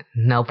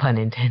 No pun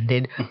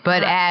intended,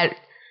 but at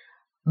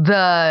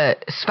the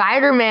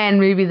Spider-Man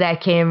movie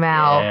that came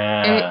out.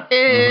 Yeah.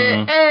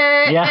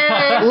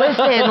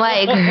 Listen,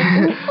 like,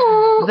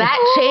 that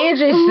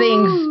changes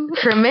things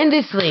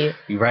tremendously.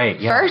 Right,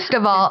 yeah. First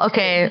of all,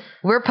 okay,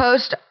 we're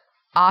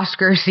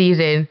post-Oscar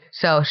season,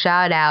 so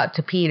shout out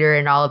to Peter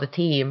and all the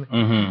team.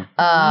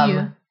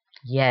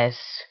 Yes.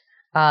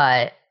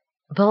 But,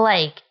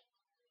 like,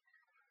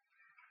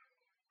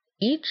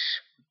 each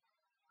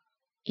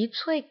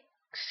like,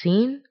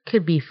 scene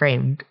could be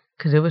framed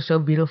because it was so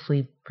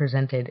beautifully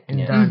presented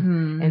and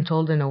done and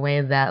told in a way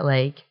that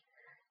like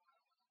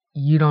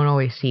you don't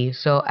always see.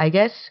 So I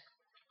guess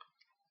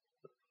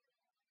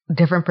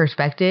different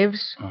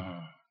perspectives,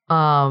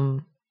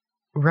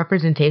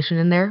 representation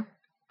in there,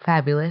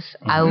 fabulous.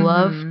 I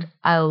loved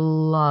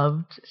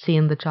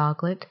seeing the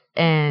chocolate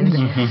and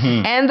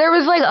and there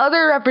was like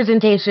other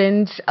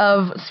representations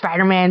of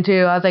Spider-Man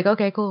too. I was like,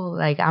 okay, cool,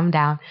 like I'm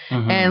down.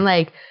 And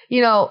like,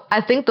 you know,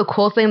 I think the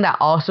cool thing that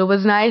also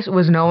was nice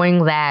was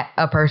knowing that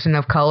a person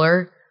of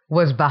color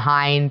was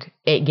behind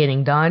it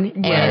getting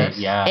done.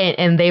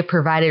 And they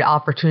provided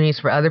opportunities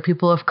for other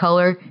people of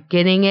color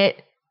getting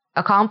it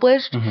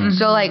accomplished.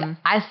 So like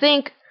I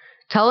think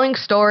telling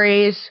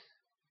stories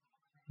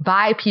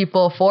by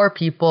people, for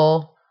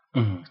people,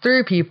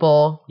 through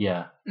people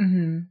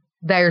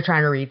that you're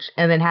trying to reach,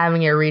 and then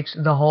having it reach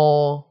the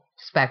whole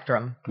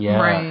spectrum.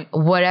 Right.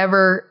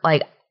 Whatever,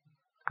 like,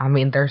 I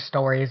mean, there's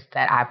stories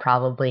that I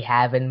probably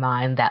have in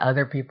mind that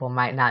other people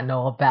might not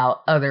know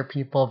about other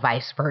people,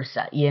 vice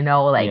versa, you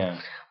know? Like,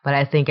 but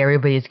I think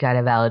everybody's got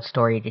a valid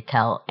story to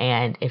tell,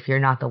 and if you're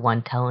not the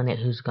one telling it,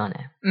 who's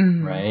gonna?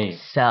 Right.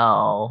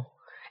 So,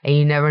 and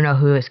you never know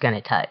who it's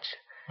gonna touch.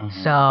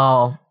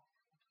 So,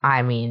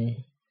 I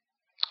mean...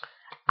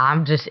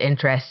 I'm just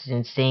interested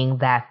in seeing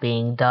that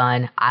being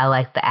done. I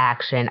like the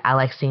action. I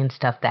like seeing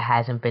stuff that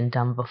hasn't been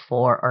done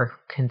before or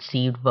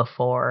conceived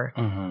before.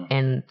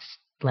 And,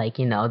 like,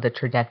 you know, the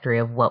trajectory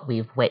of what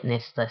we've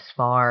witnessed thus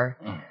far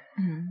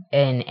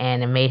in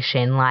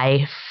animation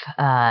life.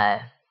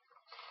 I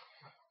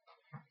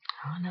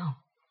don't know.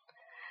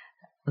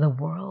 The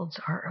world's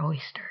our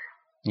oyster.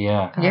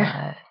 Yeah,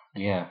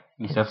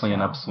 it's definitely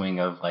an upswing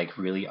of like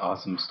really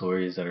awesome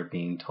stories that are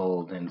being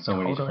told in so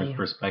many different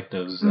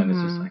perspectives, and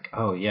it's just like,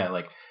 oh yeah,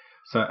 like,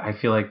 so I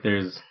feel like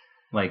there's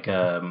like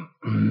not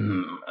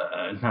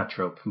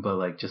trope, but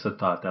like just a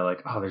thought that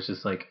like, oh, there's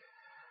just like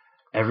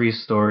every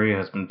story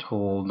has been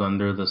told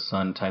under the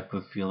sun type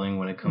of feeling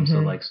when it comes to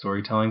like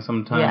storytelling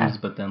sometimes,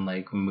 but then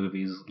like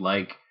movies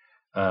like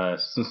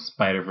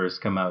Spider-Verse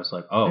come out, it's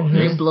like, oh,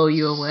 they blow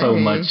you away. So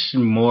much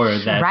more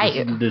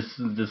that this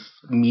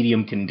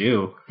medium can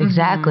do.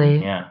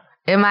 Exactly. Yeah.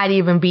 It might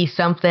even be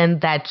something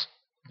that's,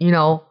 you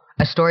know,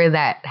 a story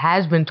that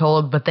has been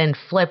told, but then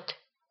flipped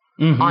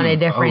on a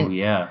different,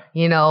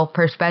 you know,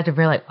 perspective.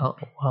 You're like,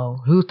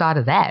 oh, who thought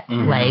of that?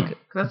 Like,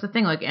 that's the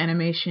thing. Like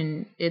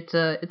animation, it's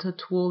a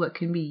tool that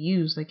can be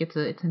used. Like it's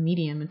a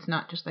medium. It's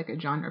not just like a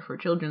genre for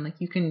children.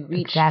 Like you can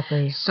reach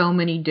so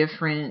many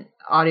different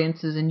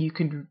audiences, and you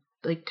can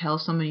like tell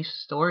so many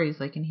stories,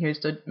 like, and hear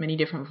so many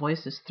different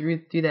voices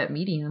through that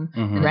medium.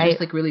 And it's just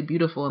like really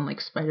beautiful, and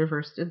like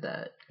Spider-Verse did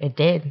that. It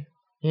did,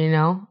 you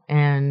know,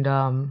 and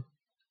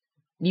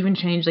even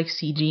changed like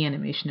CG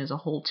animation as a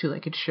whole too.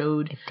 Like it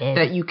showed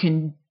that you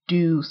can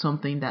do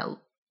something that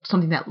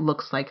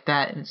looks like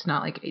that, and it's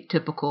not like a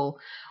typical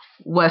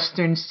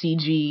Western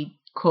CG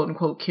quote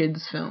unquote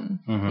kids film.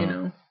 You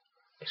know,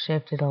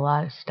 shifted a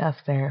lot of stuff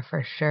there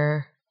for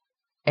sure.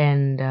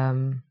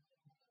 And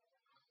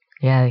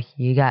yeah,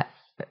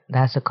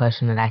 that's a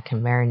question that I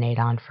can marinate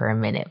on for a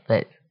minute,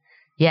 but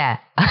yeah,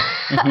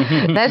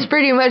 that's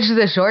pretty much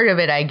the short of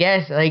it, I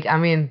guess. Like, I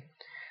mean,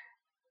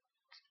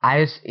 I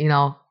was, you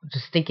know,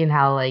 just thinking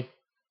how, like,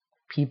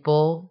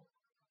 people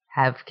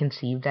have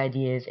conceived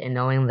ideas and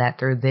knowing that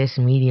through this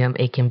medium,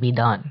 it can be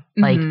done.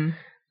 Like,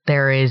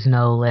 there is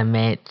no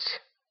limit.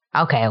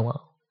 Okay,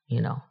 well, you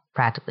know,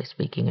 practically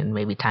speaking, and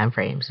maybe time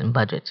frames and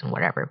budgets and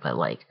whatever, but,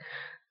 like,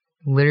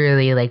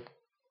 literally, like,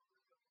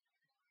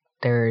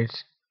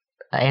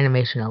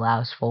 animation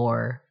allows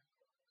for,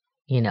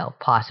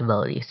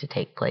 possibilities to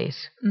take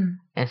place.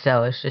 And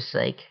so it's just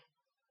like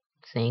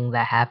seeing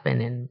that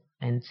happen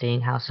and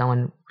seeing how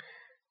someone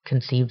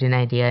conceived an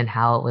idea and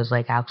how it was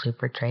like actually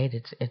portrayed.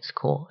 It's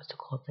cool. It's a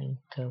cool thing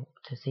to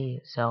see.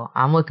 So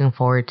I'm looking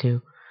forward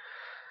to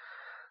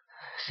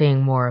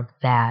seeing more of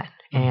that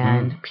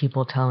and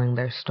people telling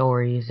their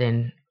stories,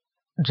 and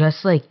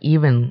just like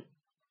even,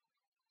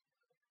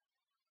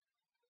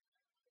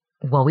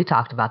 well, we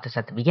talked about this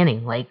at the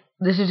beginning, like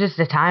this is just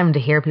a time to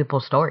hear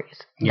people's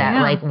stories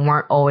that like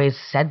weren't always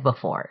said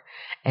before.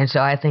 And so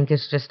I think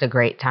it's just a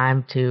great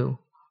time to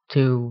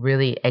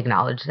really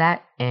acknowledge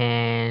that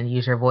and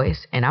use your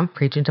voice. And I'm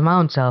preaching to my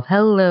own self.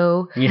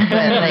 Hello.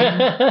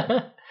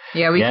 Yeah.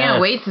 We can't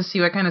wait to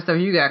see what kind of stuff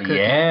you got cooking.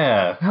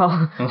 Yeah.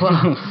 Oh,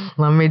 well,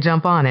 let me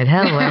jump on it.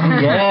 Hello.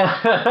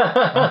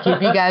 Yeah. I'll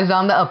keep you guys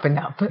on the up and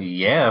up.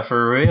 Yeah,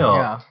 for real.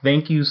 Yeah.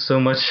 Thank you so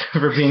much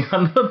for being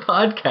on the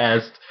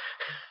podcast.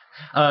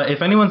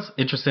 If anyone's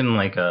interested in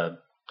I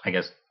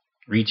guess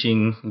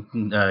reaching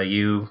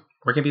you,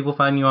 where can people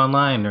find you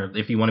online, or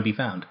if you want to be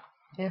found?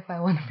 If I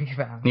want to be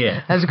found.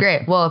 Yeah. That's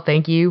great. Well,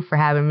 thank you for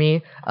having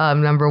me.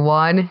 Number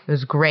one, it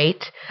was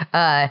great.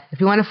 If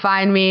you want to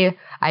find me,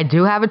 I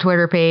do have a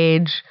Twitter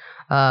page,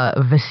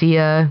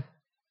 Vesia.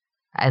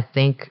 I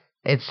think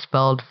it's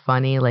spelled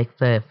funny, like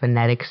the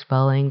phonetic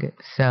spelling.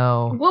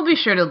 So we'll be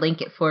sure to link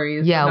it for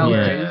you.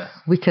 Yeah,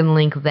 we can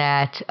link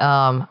that.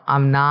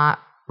 I'm not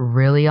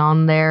really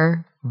on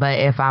there, but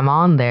if I'm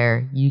on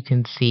there, you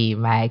can see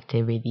my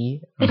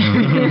activity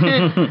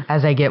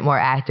as I get more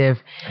active.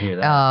 I hear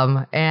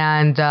that.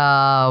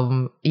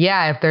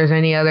 If there's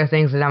any other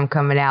things that I'm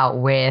coming out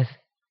with,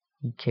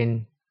 you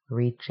can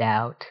reach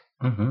out.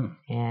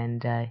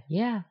 And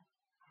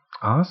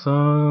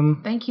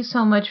Awesome. Thank you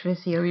so much,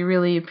 Vesia. We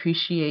really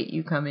appreciate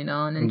you coming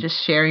on and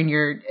just sharing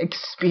your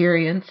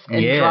experience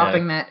and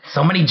dropping that.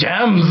 So many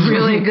gems.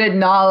 Really good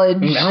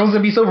knowledge. Everyone's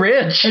going to be so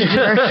rich.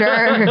 For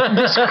sure.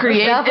 Just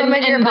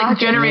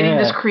generating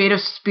this creative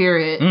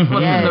spirit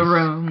within the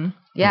room.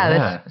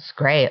 Yeah, that's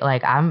great.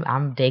 Like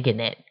I'm digging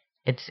it.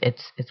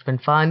 It's been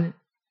fun.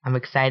 I'm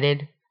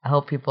excited. I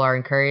hope people are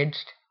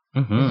encouraged.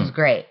 This is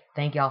great.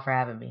 Thank y'all for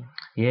having me.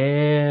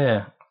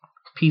 Yeah.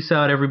 Peace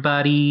out,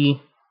 everybody.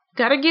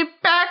 Gotta get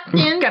back in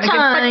time. Gotta get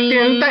back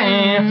in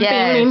time.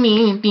 Yes.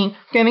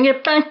 Gotta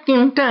get back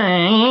in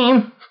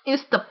time.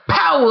 It's the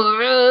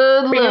power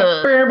of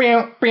love.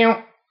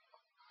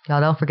 Y'all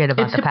don't forget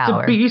about the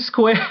power. It's a B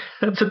square.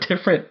 That's a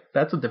different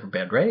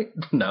band, right?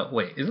 No,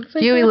 wait. Is it the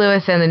same Huey band?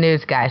 Lewis and the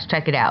News, guys.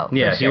 Check it out.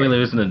 Yeah, Huey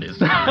Lewis and the News.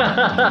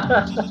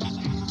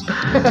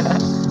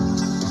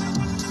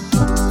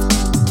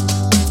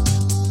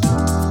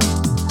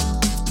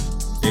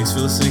 Thanks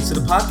for listening to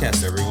the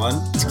podcast, everyone.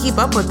 To keep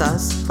up with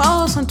us,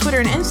 follow us on Twitter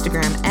and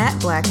Instagram at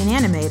Black and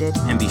Animated.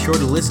 And be sure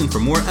to listen for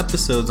more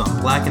episodes on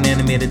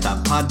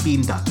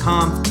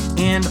blackandanimated.podbean.com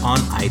and on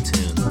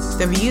iTunes.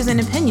 The views and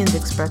opinions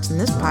expressed in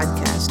this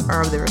podcast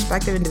are of the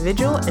respective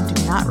individual and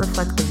do not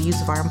reflect the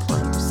views of our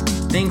employers.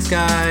 Thanks,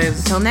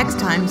 guys. Until next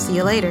time, see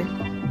you later.